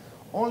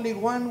 Only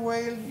one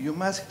whale you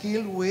must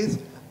kill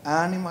with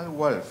animal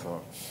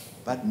welfare,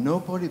 but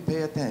nobody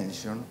pay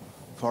attention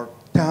for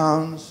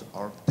tons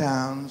or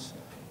tons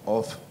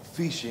of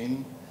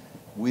fishing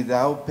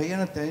without paying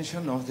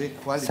attention of the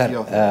quality Sir,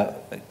 of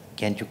the...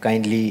 can you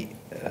kindly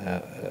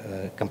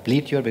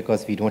complete your,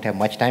 because we don't have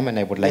much time and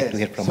I would like to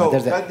hear from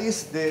others. So that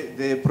is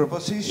the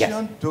proposition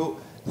Yes. to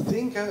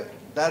think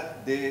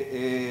that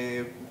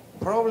the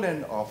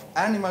problem of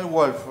animal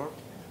welfare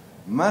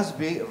must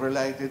be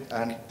related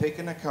and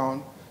taken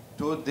account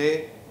to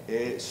the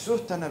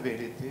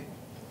sustainability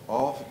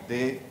of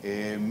the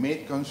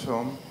meat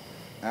consumed,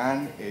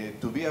 and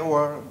to be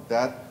aware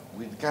that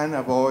we can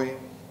avoid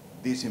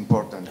this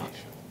important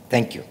issue.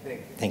 Thank you.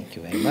 Thank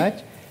you very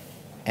much.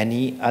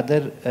 Any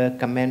other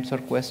comments or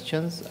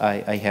questions?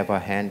 I have a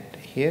hand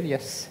here.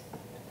 Yes.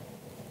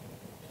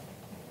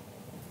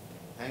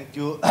 Thank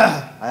you.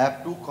 I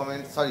have two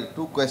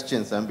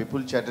questions. I'm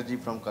Bipul Chatterjee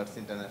from Kurtz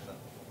International.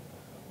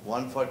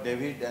 One for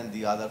David and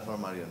the other for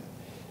Marion.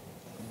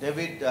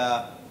 David,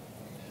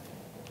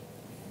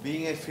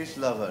 being a fish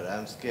lover,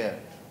 I'm scared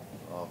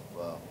of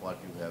what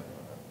you have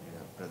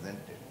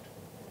presented.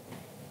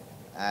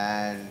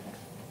 And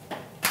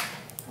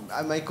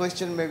my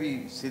question may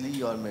be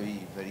silly or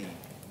maybe very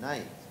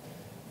nice.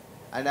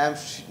 And I'm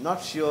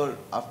not sure,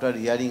 after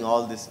hearing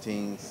all these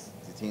things,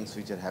 the things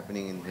which are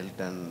happening in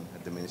Hilton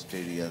at the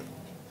ministerial,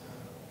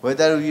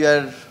 whether we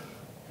are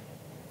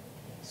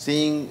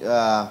seeing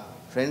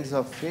friends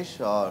of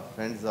fish or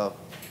friends of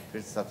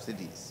fish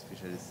subsidies,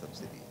 fisheries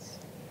subsidies,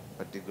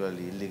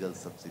 particularly illegal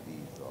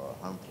subsidies or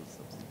harmful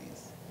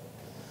subsidies.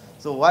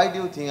 So why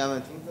do you think,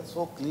 things are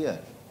so clear,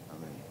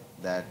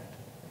 that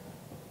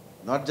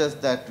not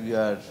just that we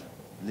are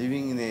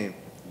living in a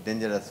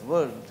dangerous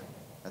world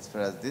as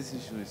far as this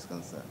issue is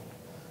concerned,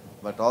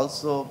 but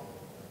also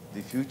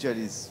the future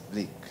is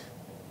bleak.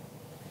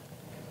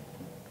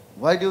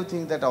 Why do you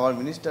think that our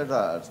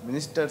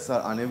ministers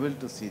are unable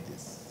to see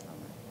this?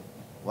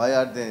 Why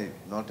are they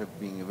not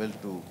being able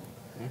to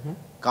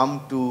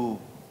come to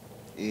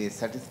a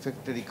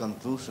satisfactory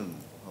conclusion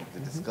of the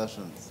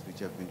discussions which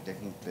have been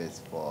taking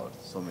place for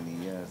so many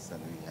years,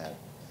 and we have,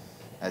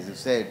 as you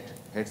said,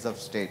 heads of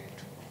state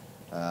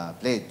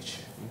pledge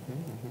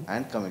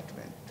and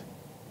commitment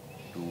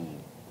to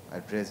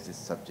address this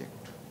subject.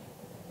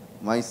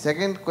 My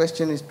second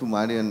question is to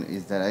Marion,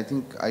 is that I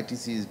think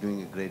ITC is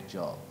doing a great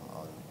job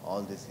on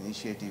all these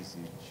initiatives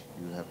which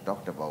you have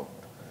talked about,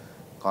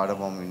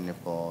 cardamom in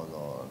Nepal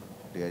or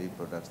dairy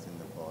products in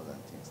Nepal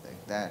and things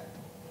like that.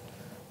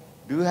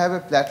 Do you have a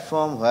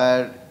platform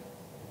where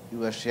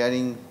you are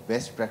sharing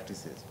best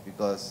practices?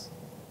 Because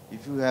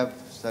if you have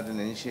certain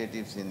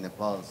initiatives in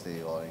Nepal,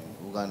 say, or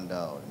in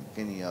Uganda or in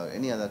Kenya or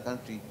any other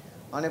country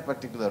on a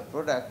particular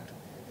product,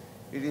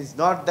 it is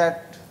not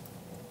that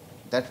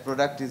that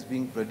product is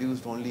being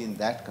produced only in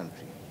that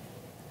country.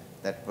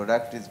 That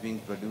product is being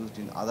produced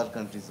in other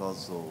countries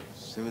also,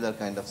 similar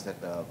kind of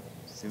setup,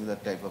 similar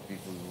type of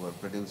people who are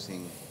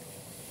producing.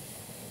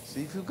 So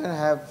if you can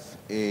have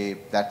a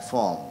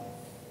platform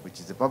which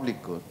is a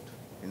public good,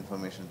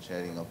 information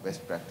sharing of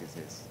best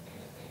practices,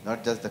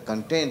 not just the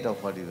content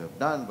of what you have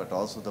done, but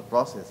also the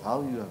process,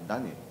 how you have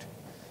done it.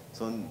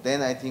 So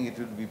then I think it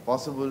will be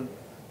possible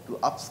to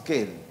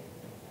upscale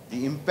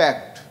the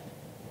impact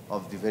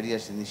of the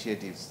various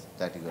initiatives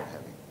that you are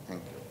having.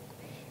 Thank you.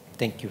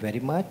 Thank you very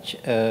much.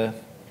 I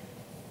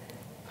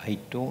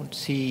don't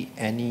see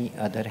any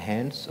other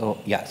hands. Oh,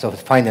 yeah, so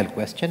final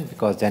question,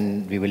 because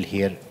then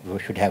we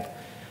should have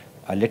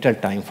a little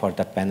time for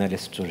the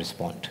panelists to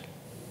respond.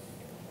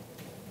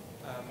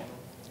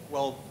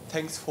 Well,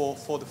 thanks for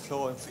the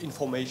flow of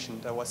information.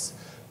 That was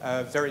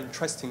very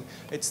interesting.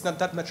 It's not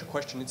that much a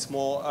question. It's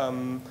more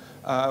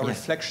a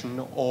reflection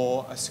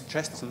or a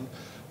suggestion.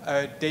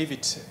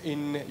 David,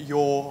 in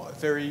your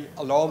very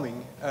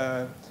alarming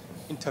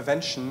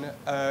intervention,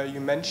 you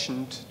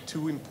mentioned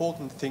two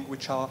important things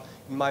which are,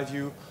 in my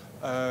view,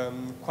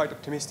 quite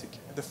optimistic.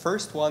 The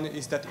first one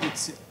is that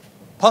it's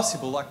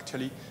possible,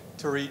 actually,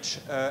 to reach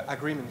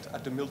agreement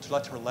at the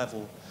multilateral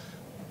level.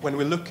 When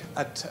we look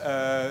at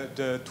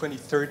the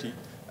 2030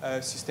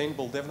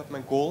 Sustainable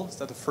Development Goals,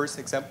 that's the first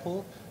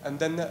example, and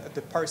then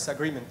the Paris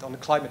Agreement on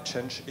climate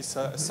change is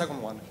a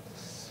second one.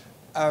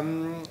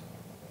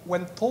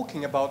 When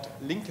talking about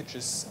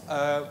linkages,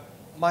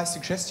 my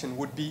suggestion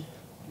would be,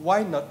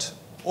 why not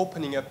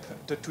opening up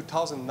the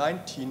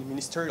 2019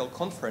 Ministerial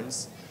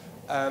Conference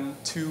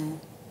to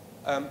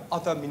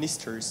other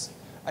ministers?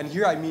 And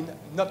here I mean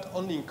not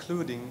only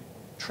including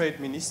trade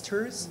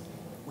ministers.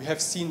 We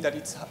have seen that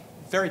it's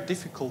very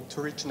difficult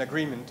to reach an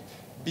agreement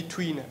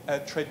between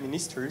trade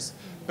ministers,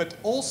 but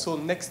also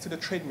next to the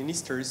trade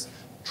ministers,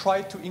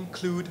 try to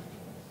include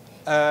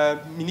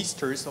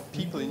ministers or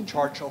people in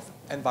charge of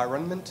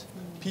environment,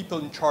 people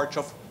in charge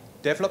of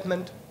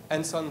development,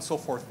 and so on and so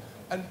forth.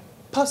 And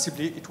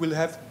possibly it will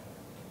have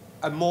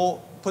a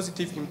more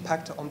positive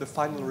impact on the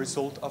final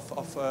result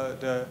of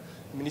the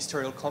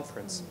ministerial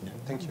conference.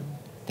 Thank you.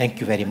 Thank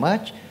you very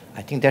much.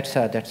 I think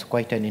that's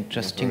quite an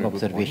interesting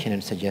observation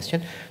and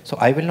suggestion. So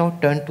I will now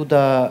turn to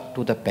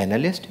the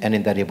panelist and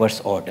in the reverse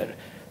order.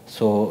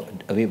 So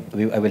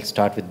I will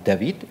start with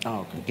David.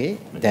 Oh, Okay.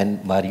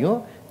 Then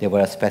Mario. There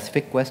were a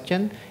specific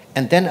question,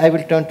 And then I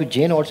will turn to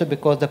Jane also,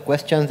 because the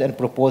questions and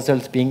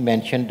proposals being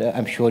mentioned,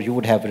 I'm sure you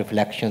would have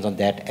reflections on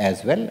that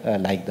as well,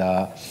 like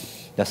the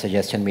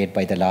suggestion made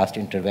by the last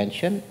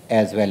intervention,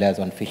 as well as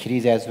on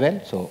fisheries as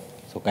well. So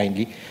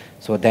kindly.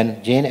 So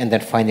then Jane, and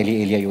then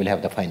finally, Ilya, you will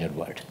have the final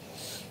word.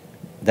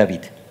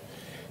 David.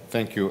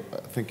 Thank you.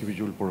 Thank you,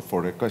 Vijul,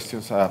 for the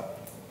questions.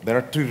 There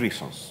are 3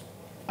 reasons,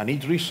 and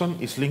each reason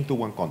is linked to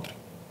one country.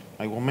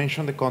 I won't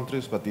mention the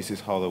countries, but this is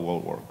how the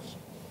world works.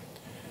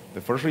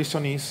 The first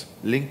reason is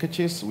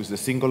linkages with the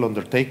single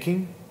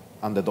undertaking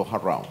and the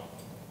Doha round.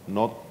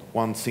 Not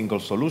one single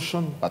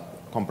solution, but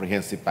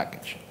comprehensive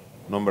package.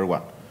 Number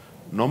 1.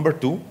 Number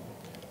 2,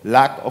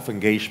 lack of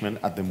engagement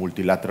at the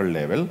multilateral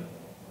level,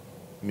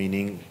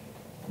 meaning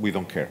we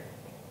don't care.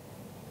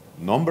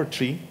 Number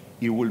 3,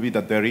 it will be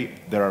that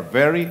there are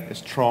very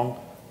strong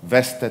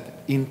vested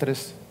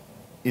interests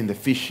in the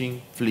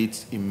fishing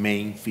fleets in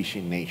main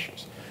fishing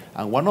nations.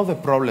 And one of the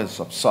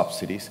problems of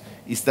subsidies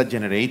is that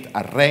generate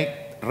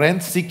a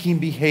rent-seeking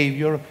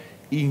behavior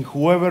in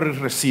whoever is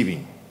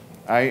receiving.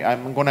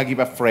 I'm going to give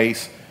a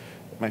phrase.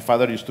 My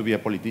father used to be a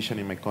politician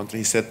in my country.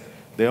 He said,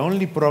 the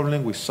only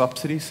problem with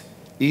subsidies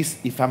is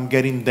if I'm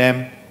getting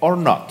them or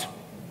not.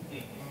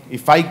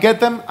 If I get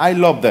them, I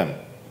love them.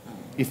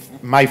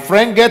 If my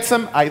friend gets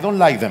them, I don't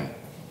like them.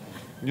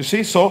 You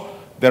see, so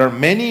there are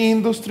many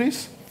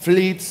industries,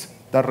 fleets,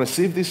 that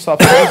receive these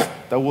subsidies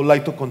that would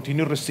like to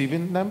continue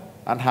receiving them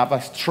and have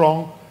a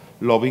strong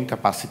lobbying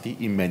capacity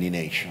in many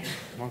nations.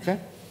 Okay?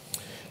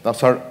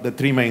 Those are the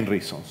 3 main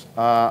reasons.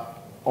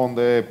 On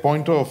the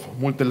point of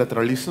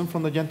multilateralism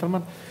from the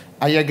gentleman,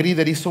 I agree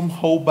there is some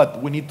hope,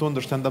 but we need to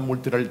understand that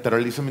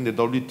multilateralism in the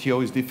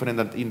WTO is different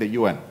than in the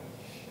UN.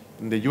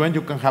 In the UN,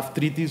 you can have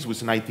treaties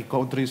with 90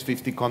 countries,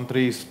 50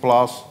 countries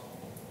plus.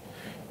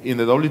 In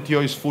the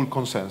WTO, it's full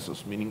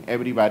consensus, meaning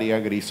everybody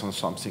agrees on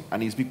something,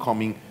 and it's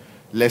becoming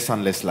less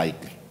and less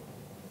likely.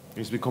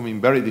 It's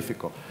becoming very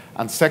difficult.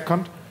 And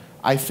second,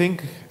 I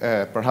think,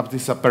 perhaps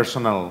this is a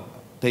personal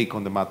take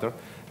on the matter,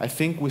 I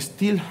think we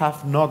still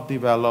have not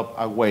developed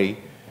a way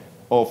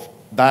of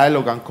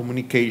dialogue and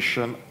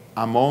communication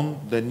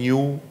among the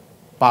new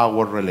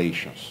power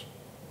relations.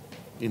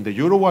 In the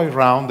Uruguay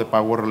round, the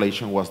power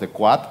relation was the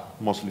Quad,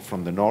 mostly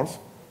from the north.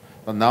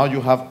 But now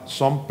you have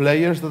some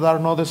players that are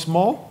not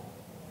small,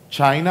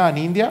 China and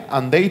India,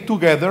 and they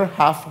together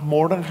have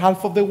more than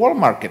half of the world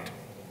market.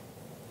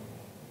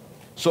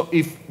 So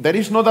if there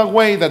is not a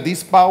way that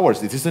these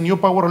powers, this is a new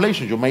power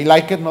relation, you may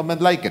like it, not may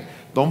like it,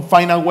 don't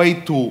find a way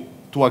to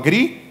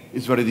agree,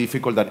 it's very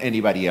difficult that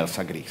anybody else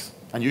agrees.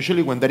 And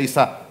usually when there is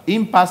an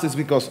impasse, it's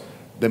because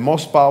the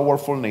most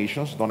powerful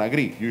nations don't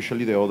agree.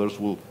 Usually the others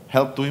will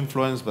help to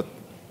influence, but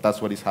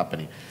that's what is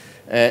happening.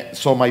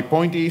 So my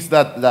point is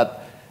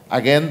that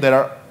again, there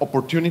are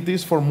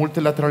opportunities for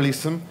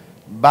multilateralism,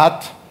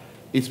 but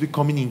it's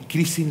becoming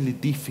increasingly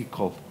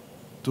difficult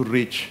to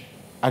reach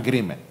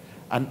agreement.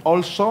 And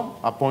also,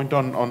 a point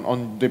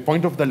on the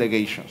point of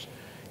delegations.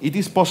 It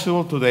is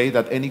possible today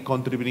that any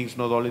country brings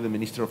not only the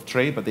Ministry of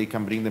Trade, but they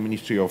can bring the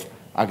Ministry of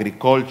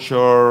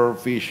Agriculture,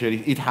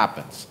 Fisheries. It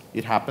happens.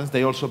 It happens.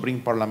 They also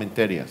bring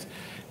parliamentarians.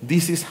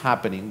 This is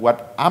happening.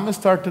 What I'm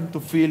starting to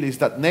feel is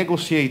that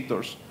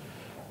negotiators,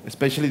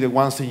 especially the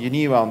ones in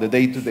Geneva on the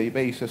day-to-day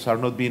basis, are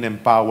not being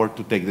empowered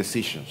to take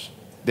decisions.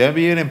 They're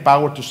being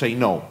empowered to say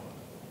no,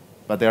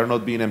 but they are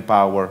not being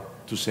empowered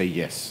to say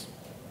yes.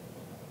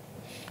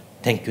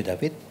 Thank you,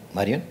 David.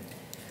 Marion?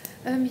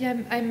 Yeah,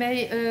 I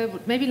may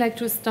would maybe like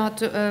to start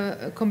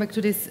to come back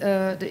to this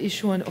the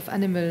issue of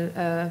animal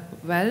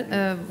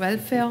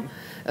welfare.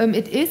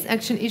 It is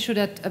actually an issue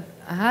that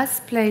has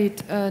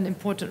played an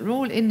important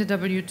role in the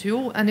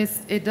WTO, and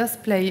it does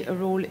play a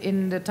role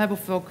in the type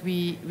of work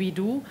we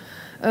do.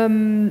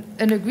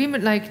 An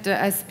agreement like the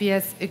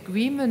SPS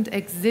agreement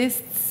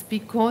exists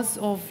because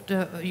of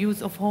the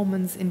use of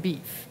hormones in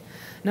beef.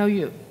 Now,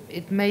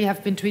 it may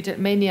have been treated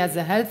mainly as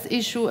a health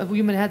issue, a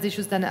human health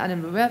issue than an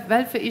animal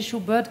welfare issue,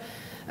 but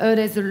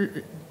there's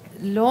a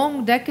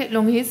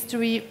decade-long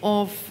history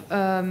of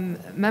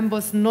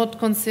members not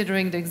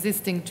considering the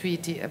existing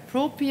treaty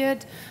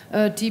appropriate.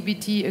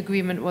 TBT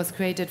agreement was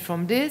created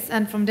from this,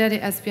 and from there the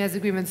SPS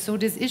agreement. So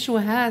this issue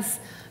has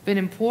been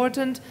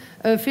important.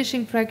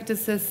 Fishing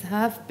practices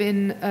have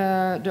been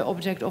the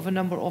object of a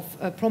number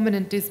of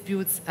prominent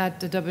disputes at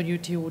the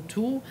WTO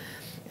too.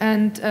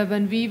 And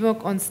when we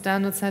work on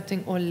standard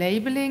setting or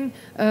labeling,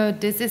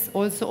 this is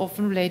also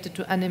often related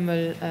to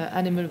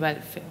animal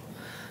welfare.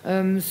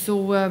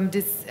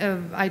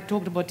 I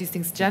talked about these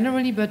things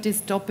generally, but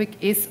this topic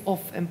is of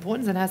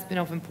importance and has been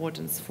of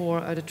importance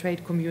for the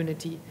trade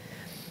community.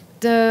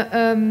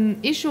 The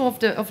issue of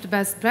the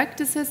best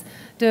practices,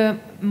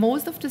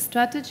 most of the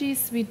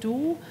strategies we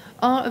do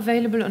are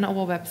available on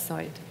our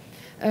website.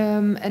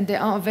 And they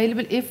are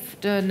available if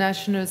the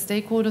national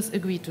stakeholders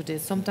agree to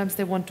this. Sometimes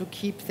they want to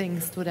keep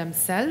things to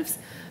themselves,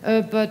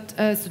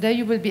 so there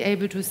you will be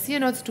able to see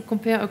and also to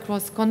compare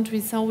across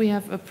countries how we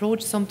have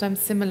approached sometimes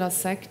similar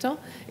sector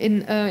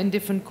in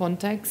different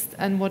contexts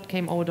and what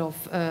came out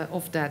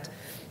of that.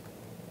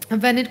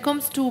 When it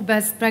comes to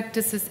best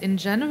practices in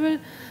general,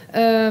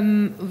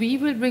 we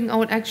will bring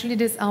out actually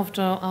this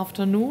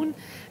afternoon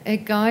a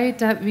guide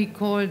that we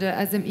call the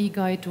SME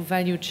Guide to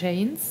Value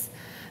Chains.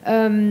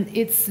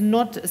 It's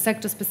not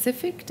sector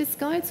specific, this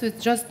guide, so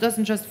it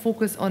doesn't just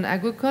focus on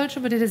agriculture,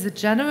 but it is a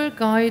general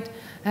guide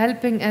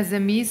helping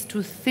SMEs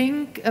to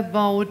think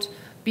about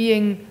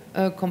being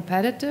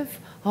competitive,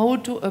 how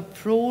to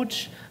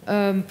approach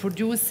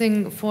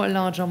producing for a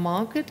larger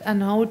market,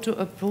 and how to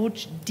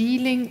approach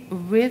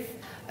dealing with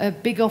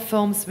bigger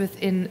firms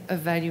within a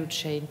value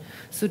chain.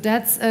 So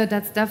that's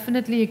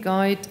definitely a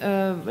guide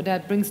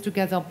that brings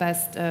together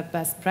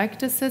best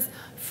practices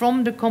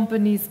from the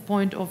company's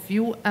point of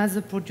view as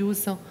a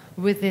producer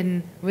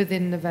within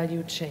the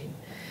value chain.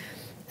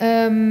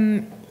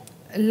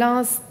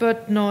 Last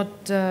but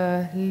not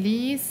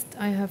least,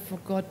 I have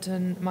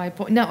forgotten my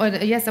point. No,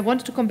 yes, I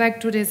wanted to come back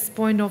to this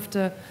point of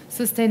the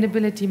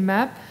sustainability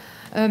map.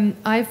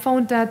 I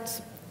found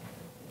that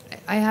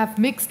I have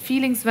mixed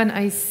feelings when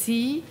I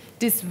see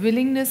this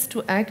willingness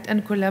to act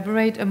and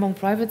collaborate among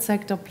private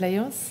sector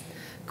players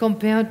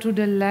compared to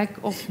the lack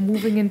of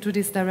moving into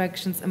these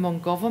directions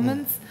among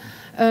governments.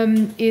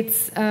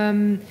 It's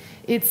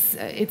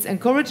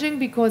encouraging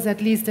because at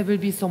least there will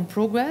be some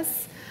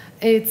progress.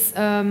 It's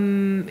a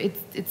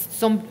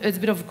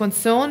bit of a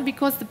concern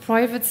because the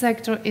private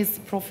sector is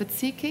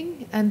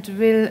profit-seeking and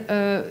will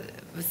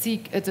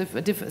seek a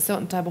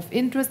certain type of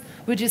interest,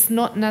 which is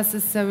not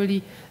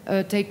necessarily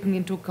taking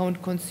into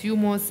account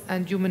consumers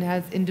and human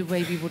health in the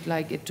way we would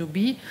like it to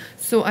be.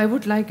 So I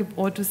would like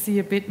to see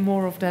a bit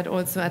more of that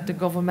also at the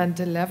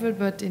governmental level,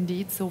 but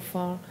indeed, so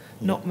far,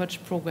 not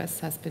much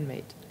progress has been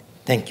made.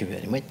 Thank you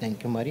very much.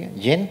 Thank you, Marion.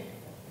 Jen?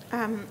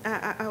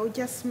 I will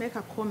just make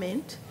a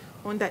comment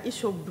on the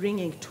issue of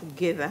bringing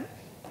together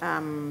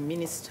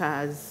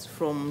ministers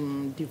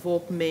from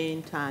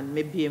development and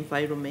maybe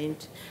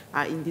environment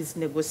in these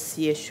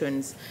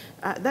negotiations.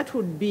 That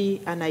would be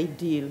an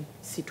ideal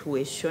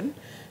situation,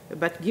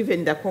 but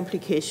given the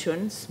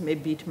complications,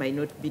 maybe it might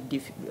not be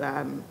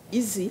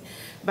easy,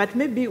 but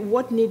maybe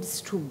what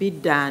needs to be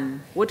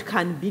done, what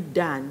can be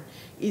done,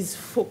 is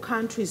for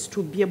countries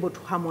to be able to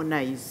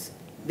harmonize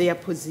their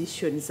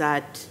positions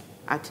at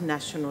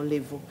national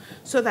level,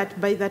 so that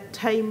by the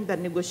time the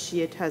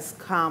negotiators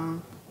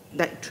come,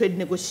 the trade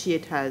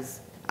negotiators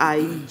are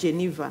in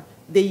Geneva,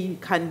 they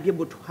can be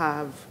able to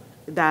have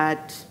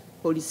that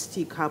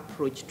holistic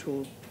approach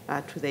to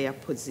their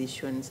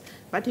positions.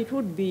 But it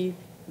would be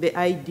the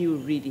ideal,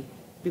 really,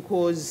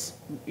 because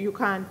you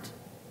can't,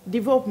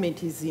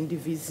 development is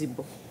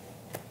indivisible.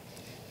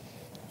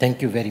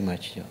 Thank you very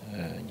much,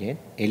 Jane.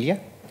 Elia?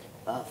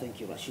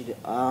 Thank you, Rashid.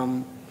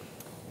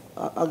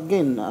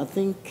 Again, I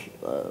think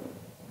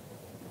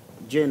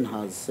Jen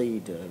has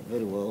said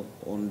very well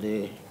on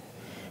the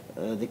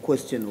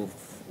question of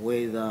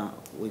whether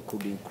we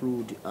could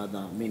include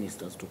other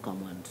ministers to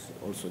come and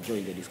also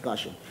join the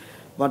discussion.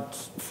 But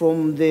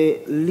from the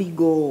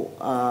legal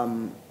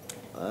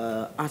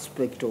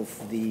aspect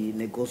of the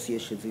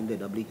negotiations in the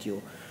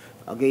WTO,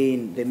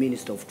 again, the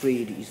Minister of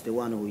Trade is the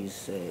one who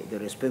is the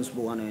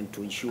responsible one and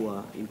to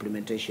ensure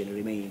implementation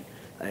remain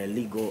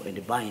legal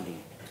and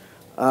binding.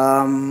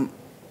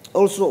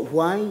 Also,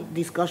 why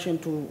discussion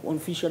on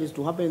fisheries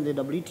to happen in the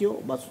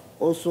WTO, but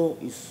also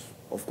is,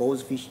 of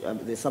course,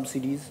 the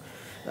subsidies.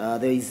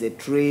 There is a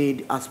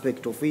trade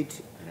aspect of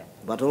it,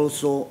 but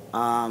also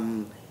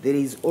there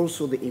is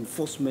also the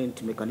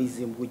enforcement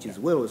mechanism, which is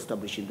well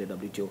established in the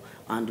WTO,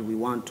 and we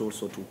want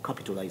also to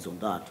capitalize on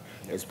that,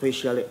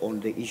 especially on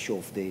the issue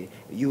of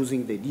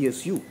using the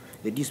DSU,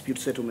 the dispute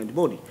settlement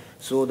body,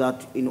 so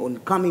that on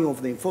coming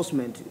of the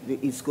enforcement,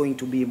 it's going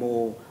to be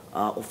more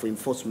of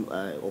enforcement,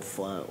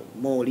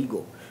 more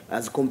legal,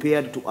 as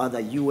compared to other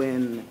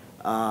UN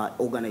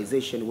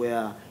organization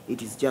where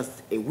it is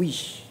just a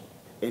wish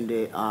and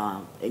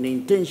an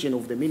intention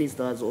of the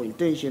ministers or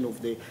intention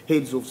of the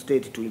heads of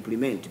state to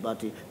implement,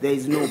 but there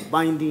is no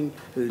binding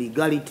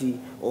legality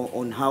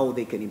on how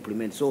they can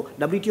implement. So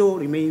WTO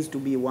remains to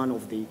be one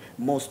of the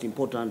most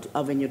important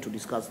avenue to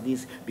discuss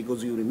this,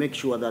 because you will make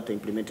sure that the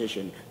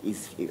implementation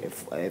is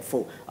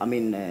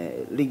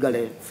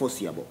legally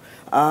foreseeable.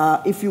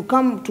 If you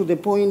come to the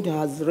point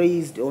has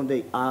raised on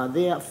the are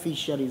there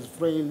fisheries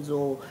friends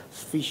or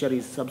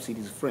fisheries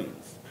subsidies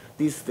friends?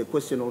 This is the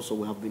question also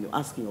we have been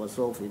asking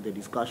ourselves in the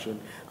discussion,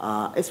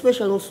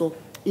 especially also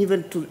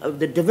even to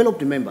the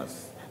developed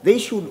members. They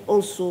should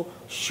also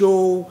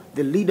show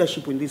the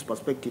leadership in this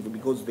perspective,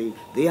 because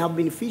they have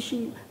been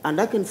fishing, and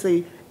I can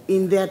say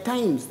in their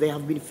times they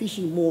have been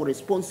fishing more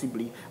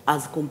responsibly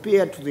as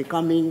compared to the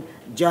coming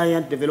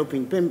giant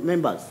developing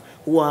members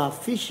who are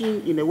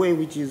fishing in a way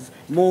which is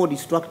more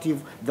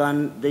destructive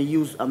than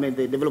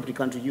the developed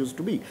countries used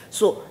to be.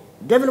 So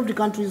developed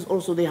countries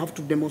also, they have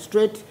to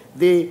demonstrate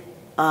the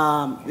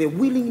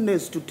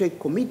willingness to take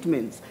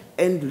commitments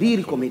and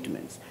real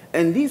commitments.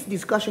 And these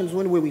discussions,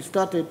 when we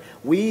started,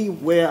 we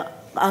were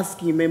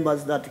asking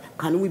members that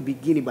can we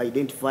begin by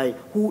identifying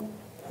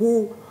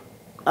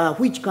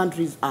which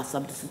countries are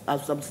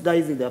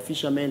subsidizing their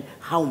fishermen,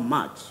 how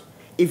much.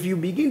 If you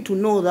begin to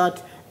know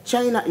that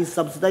China is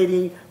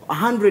subsidizing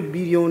 100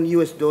 billion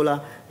US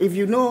dollar. If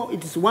you know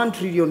it is $1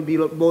 trillion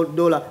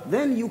dollar,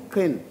 then you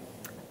can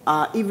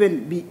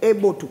even be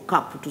able to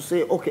cap, to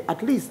say, okay,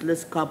 at least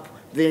let's cap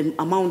the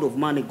amount of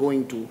money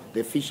going to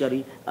the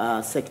fishery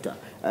sector,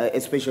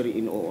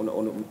 especially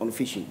on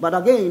fishing. But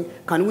again,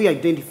 can we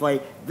identify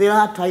there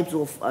are types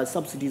of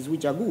subsidies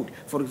which are good?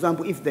 For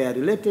example, if they are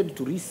related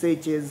to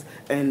researches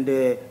and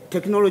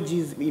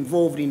technologies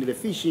involved in the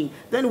fishing,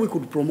 then we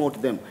could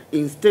promote them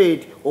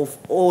instead of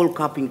all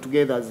capping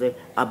together as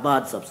a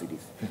bad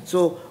subsidies.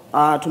 So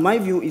to my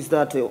view is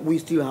that we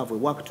still have a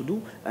work to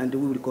do, and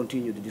we will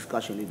continue the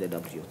discussion in the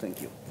WTO.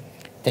 Thank you.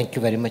 Thank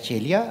you very much,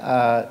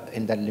 Elia.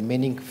 In the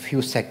remaining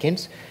few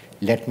seconds,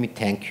 let me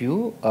thank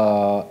you,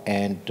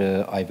 and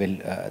I will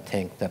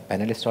thank the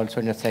panelists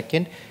also in a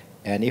second.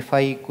 And if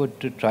I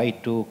could try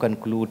to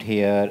conclude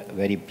here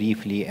very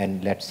briefly,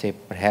 and let's say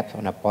perhaps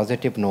on a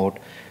positive note,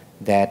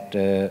 that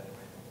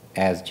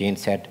as Jane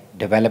said,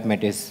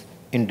 development is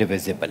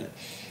indivisible.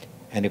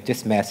 And if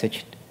this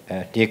message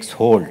takes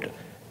hold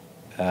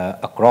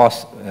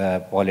across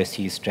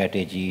policies,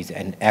 strategies,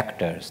 and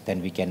actors,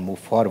 then we can move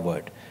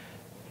forward.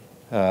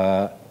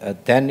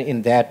 Then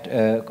in that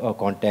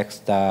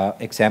context, the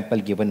example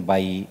given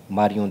by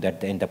Marion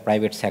that in the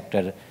private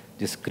sector,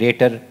 this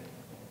greater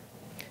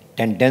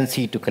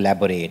tendency to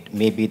collaborate,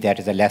 maybe that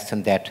is a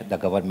lesson that the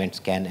governments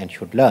can and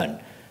should learn.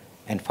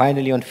 And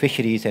finally on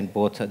fisheries, and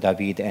both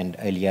David and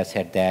Elia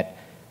said that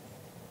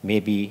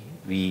maybe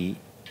we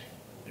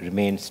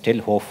remain still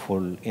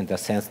hopeful in the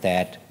sense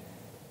that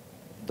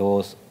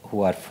those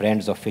who are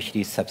friends of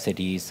fisheries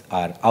subsidies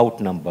are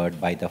outnumbered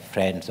by the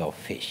friends of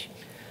fish.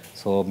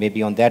 So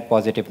maybe on that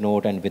positive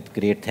note, and with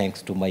great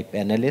thanks to my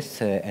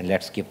panelists, and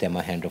let's give them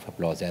a hand of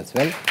applause as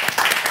well.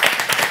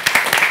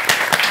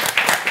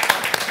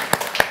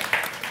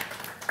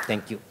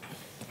 Thank you.